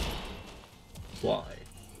 Why?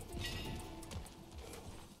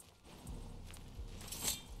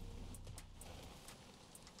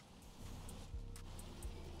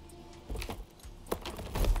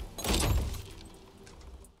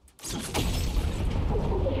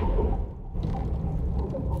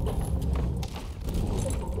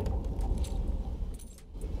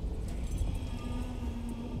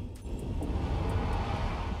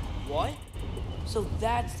 What? So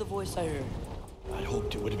that's the voice I heard. I'd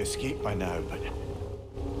hoped it would have escaped by now, but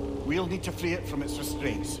we'll need to free it from its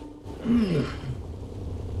restraints.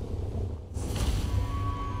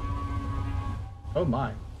 Oh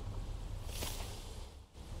my.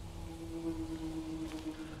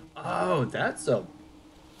 Oh, that's a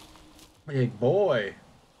big boy.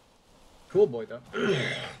 Cool boy, though.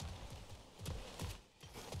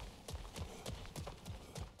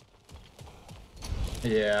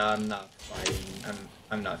 Yeah, I'm not fighting.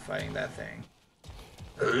 I'm not fighting that thing.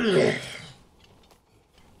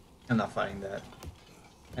 I'm not fighting that.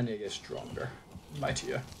 I need to get stronger,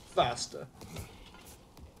 mightier, faster.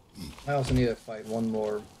 I also need to fight one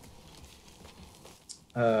more.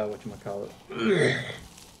 Whatchamacallit?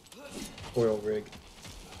 Oil rig.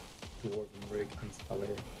 Dwarven rig.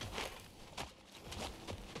 Installer.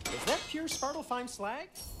 Is that pure Svartalfheim slag?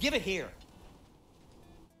 Give it here.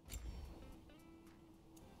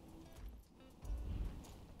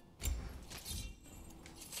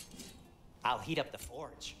 I'll heat up the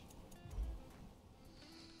forge.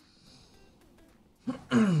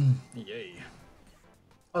 Yay.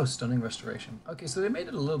 Oh, stunning restoration. Okay, so they made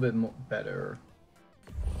it a little bit more better.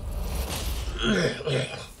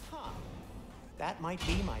 Huh. That might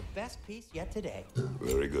be my best piece yet today.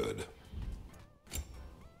 Very good.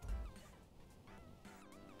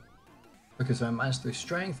 Okay, so I -3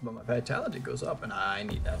 strength, but my vitality goes up, and I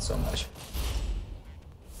need that so much.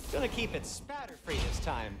 Gonna keep it spatter-free this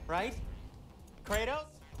time, right? Kratos?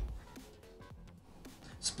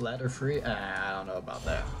 Splatter free? I don't know about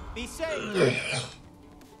that. Be safe!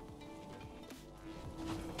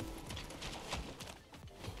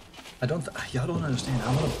 Y'all don't understand. I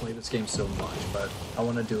want to play this game so much, but I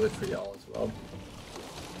want to do it for y'all as well.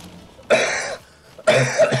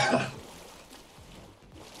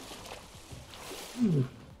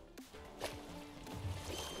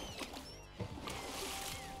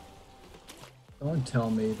 Don't tell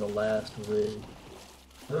me the last rig.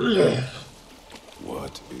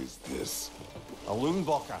 What is this? A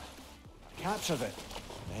Loonbocker. I captured it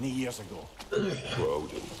many years ago.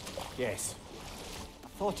 Crowded. Yes. I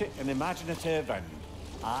thought it an imaginative and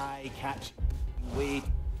eye-catching way.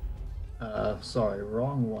 Sorry,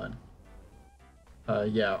 wrong one.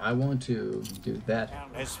 Yeah, I want to do that.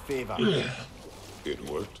 Earn his favor. It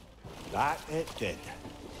worked. That it did.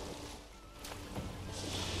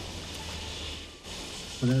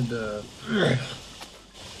 We're gonna do...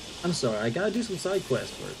 I'm sorry, I gotta do some side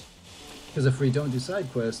quests first. Because if we don't do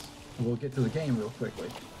side quests, we'll get to the game real quickly.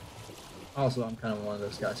 Also, I'm kind of one of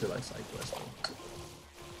those guys who like side quests.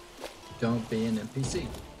 Don't be an NPC.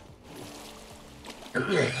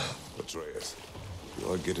 Atreus,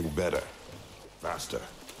 you're getting better. Faster.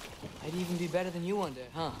 I'd even be better than you one day,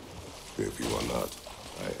 huh? If you are not,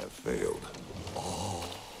 I have failed.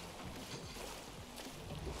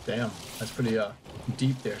 Damn, that's pretty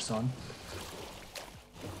deep there, son.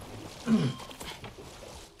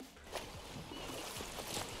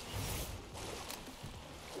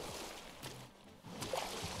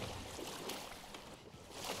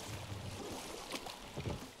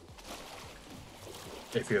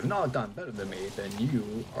 If you have not done better than me, then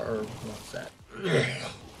you are what's that?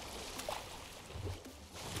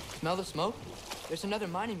 Smell the smoke? There's another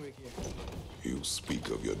mining rig here. You speak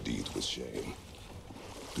of your deeds with shame.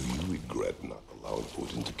 Do you regret not allowing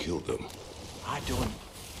Odin to kill them? I don't.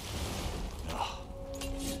 No.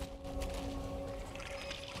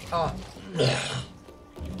 Ah.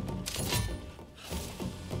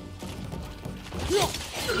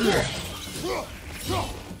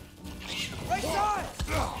 Right side!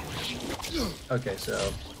 Okay,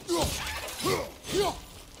 so.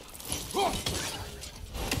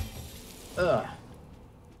 Ugh.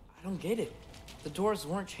 I don't get it. The dwarves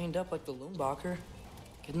weren't chained up like the Loombacher.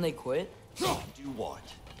 Couldn't they quit? Do what?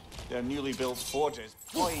 Their newly built forges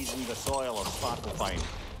poisoned the soil of Svartalfheim.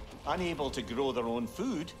 Unable to grow their own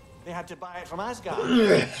food, they had to buy it from Asgard.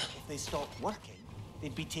 If they stopped working,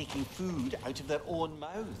 they'd be taking food out of their own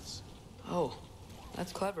mouths. Oh,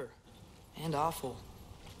 that's clever. And awful.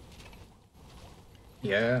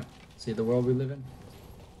 Yeah. See the world we live in?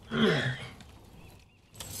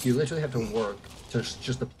 You literally have to work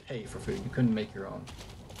just to pay for food. You couldn't make your own.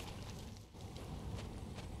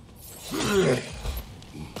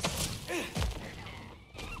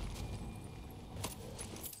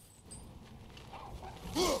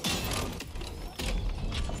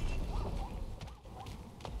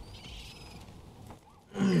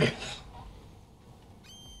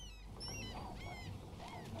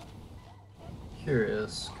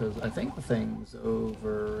 Curious, because I think the thing's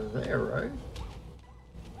over there, right?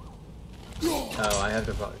 Oh, I have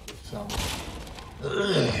to probably do some.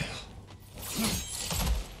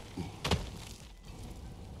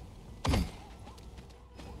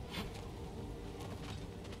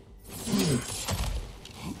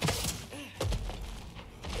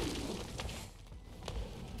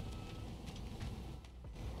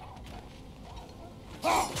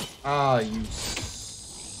 Ah, you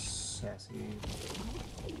sassy.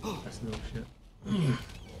 That's no shit.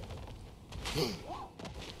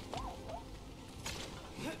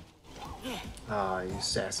 Ah, you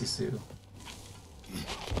sassy Sue.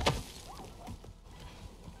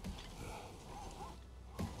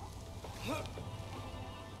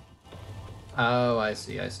 Oh, I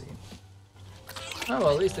see, I see. Oh,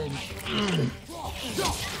 well, at least they...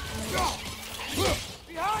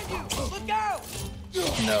 Behind you! Look out!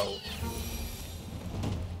 No.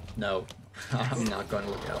 No. I'm not going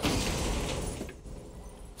to look out.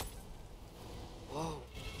 Whoa.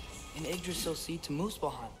 An Yggdrasil seed to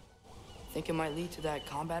Muspelheim. Think it might lead to that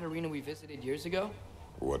combat arena we visited years ago?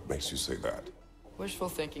 What makes you say that? Wishful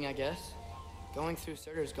thinking, I guess. Going through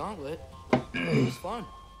Surtur's gauntlet, it was fun.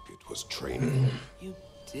 It was training. You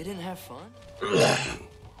didn't have fun?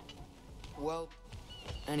 Well,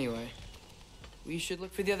 anyway, we should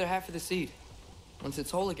look for the other half of the seed. Once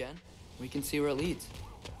it's whole again, we can see where it leads.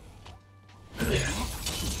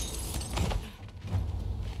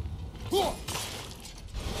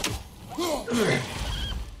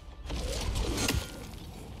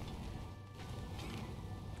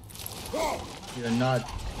 You're not...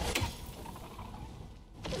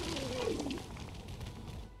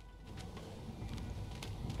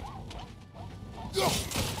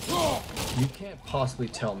 You can't possibly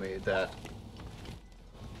tell me that...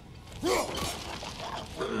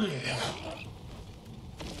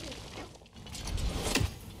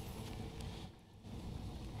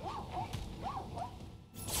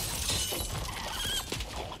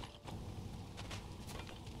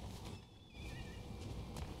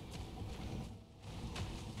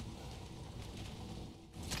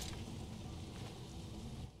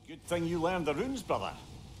 Good thing you learned the runes, brother.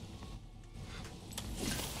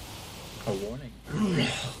 A warning.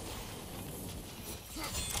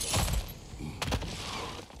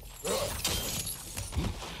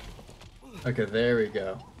 Okay, there we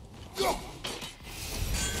go.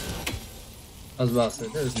 I was about to say,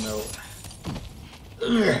 there's no...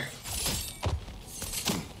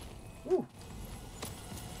 Woo.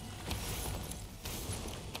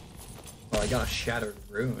 Well, I got a shattered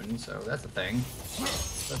rune, so that's a thing.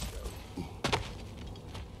 Let's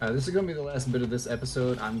go. This is gonna be the last bit of this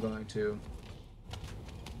episode. I'm going to.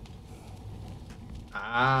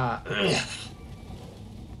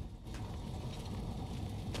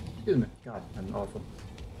 Excuse me. God, I'm awful.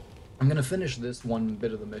 I'm gonna finish this one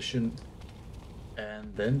bit of the mission,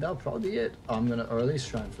 and then that'll probably be it. I'm gonna, or at least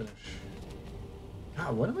try and finish.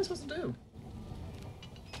 God, what am I supposed to do?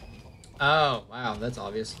 Oh, wow, that's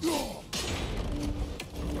obvious.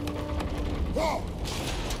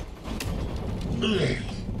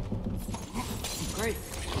 Great.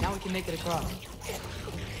 Now we can make it across.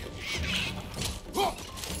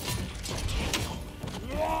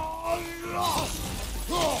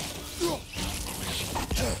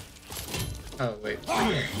 Oh, wait.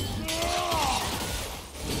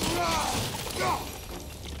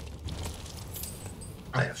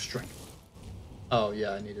 I have strength. Oh,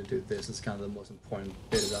 yeah, I need to do this. It's kind of the most important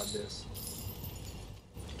bit about this.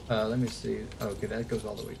 Let me see. Okay, that goes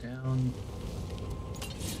all the way down.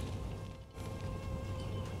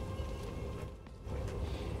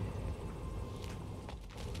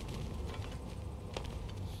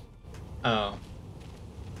 Oh.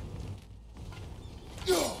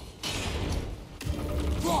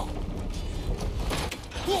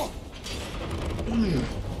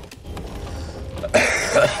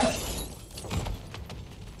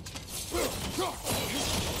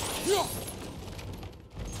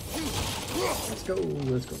 Let's go,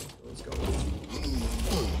 let's go, let's go.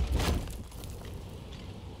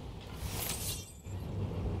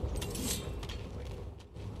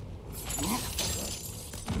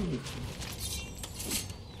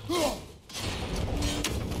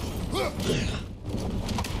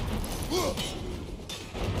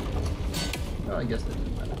 Oh, I guess that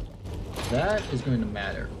doesn't matter. That is going to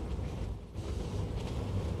matter.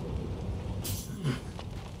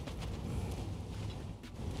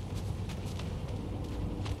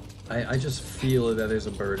 I just feel that there's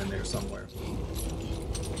a bird in there somewhere.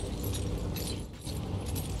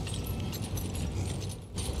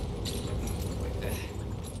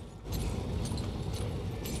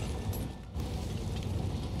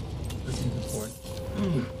 This seems important.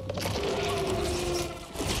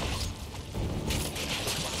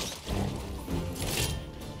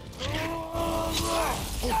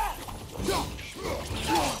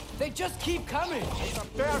 They just keep coming. It's a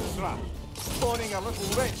bear trap. Spawning a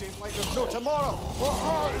little wretch ain't like there's no tomorrow.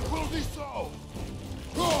 It will be so.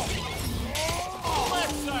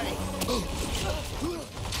 Left side.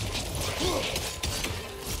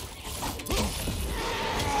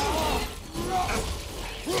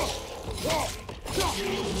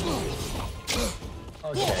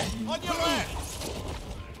 Okay. On your left.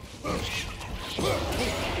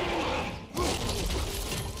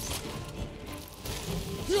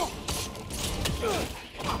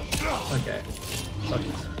 Okay. Fuck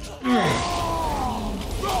this.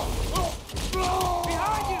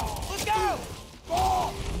 Behind you! Look out!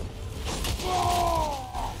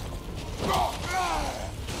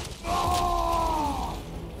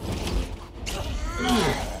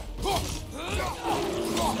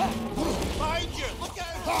 Behind you. Look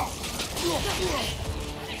out.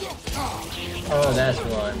 Oh, that's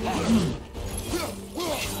why. Behind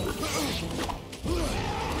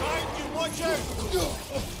you. Watch out.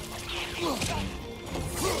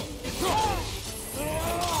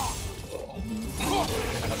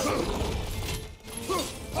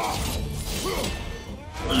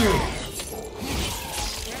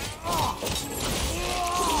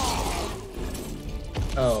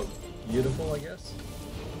 Oh, beautiful, I guess.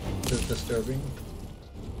 Just disturbing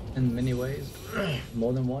in many ways.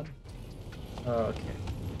 More than one. Okay.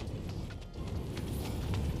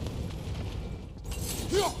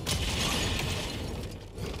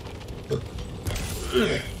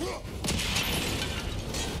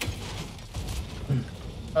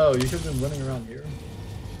 Oh, you could have been running around here.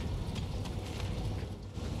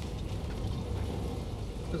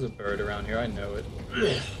 There's a bird around here, I know it.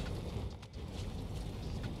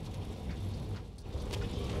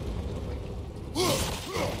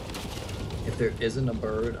 If there isn't a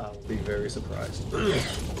bird, I will be very surprised.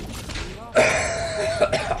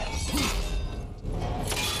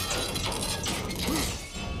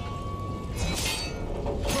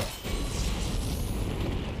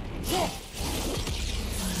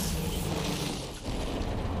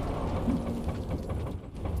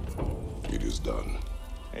 It is done.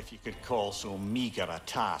 If you could call so meager a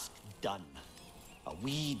task done. A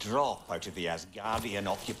wee drop out of the Asgardian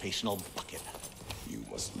occupational bucket. You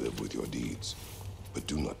must live with your deeds, but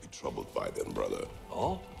do not be troubled by them, brother.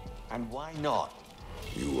 Oh? And why not?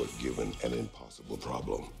 You were given an impossible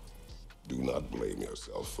problem. Do not blame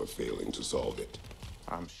yourself for failing to solve it.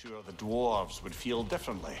 I'm sure the dwarves would feel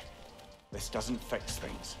differently. This doesn't fix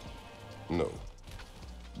things. No,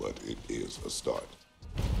 but it is a start.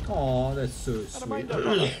 Aw, that's so And a sweet. reminder,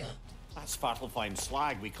 brother, that Svartalfheim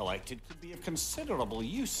slag we collected could be of considerable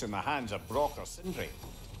use in the hands of Brock or Sindri.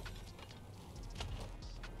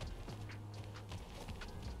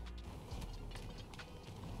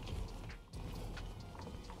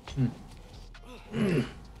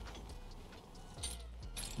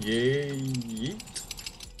 Yeet.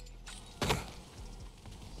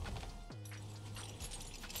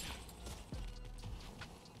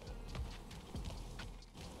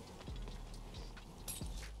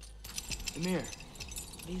 Amir,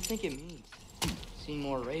 what do you think it means? Seen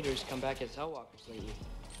more raiders come back as Hellwalkers lately.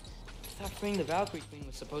 I thought freeing the Valkyrie Queen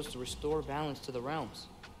was supposed to restore balance to the realms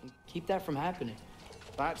and keep that from happening.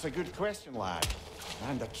 That's a good question, lad.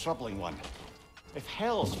 And a troubling one. If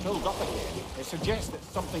Hell's filled up again, it suggests that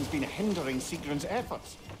something's been hindering Sigrun's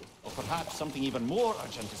efforts. Or perhaps something even more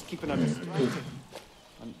urgent is keeping her distracted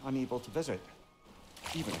and unable to visit.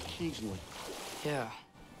 Even occasionally. Yeah.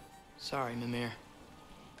 Sorry, Mimir.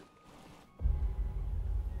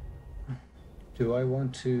 Do I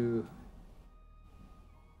want to?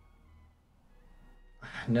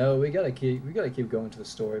 No, we gotta keep going to the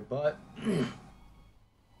story, but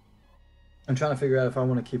I'm trying to figure out if I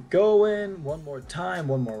want to keep going one more time,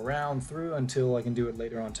 one more round through until I can do it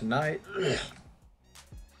later on tonight.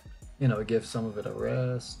 You know, give some of it a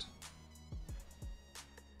rest.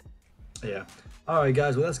 Yeah. All right,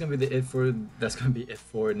 guys. Well, that's gonna be it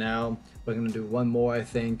for now. We're gonna do one more, I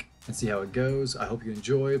think, and see how it goes. I hope you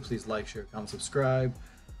enjoy. Please like, share, comment, subscribe.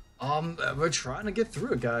 We're trying to get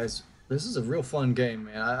through it, guys. This is a real fun game,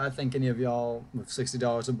 man. I think any of y'all with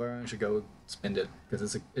 $60 to burn should go spend it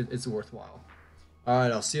because it's worthwhile. All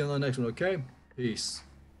right, I'll see you on the next one. Okay, peace.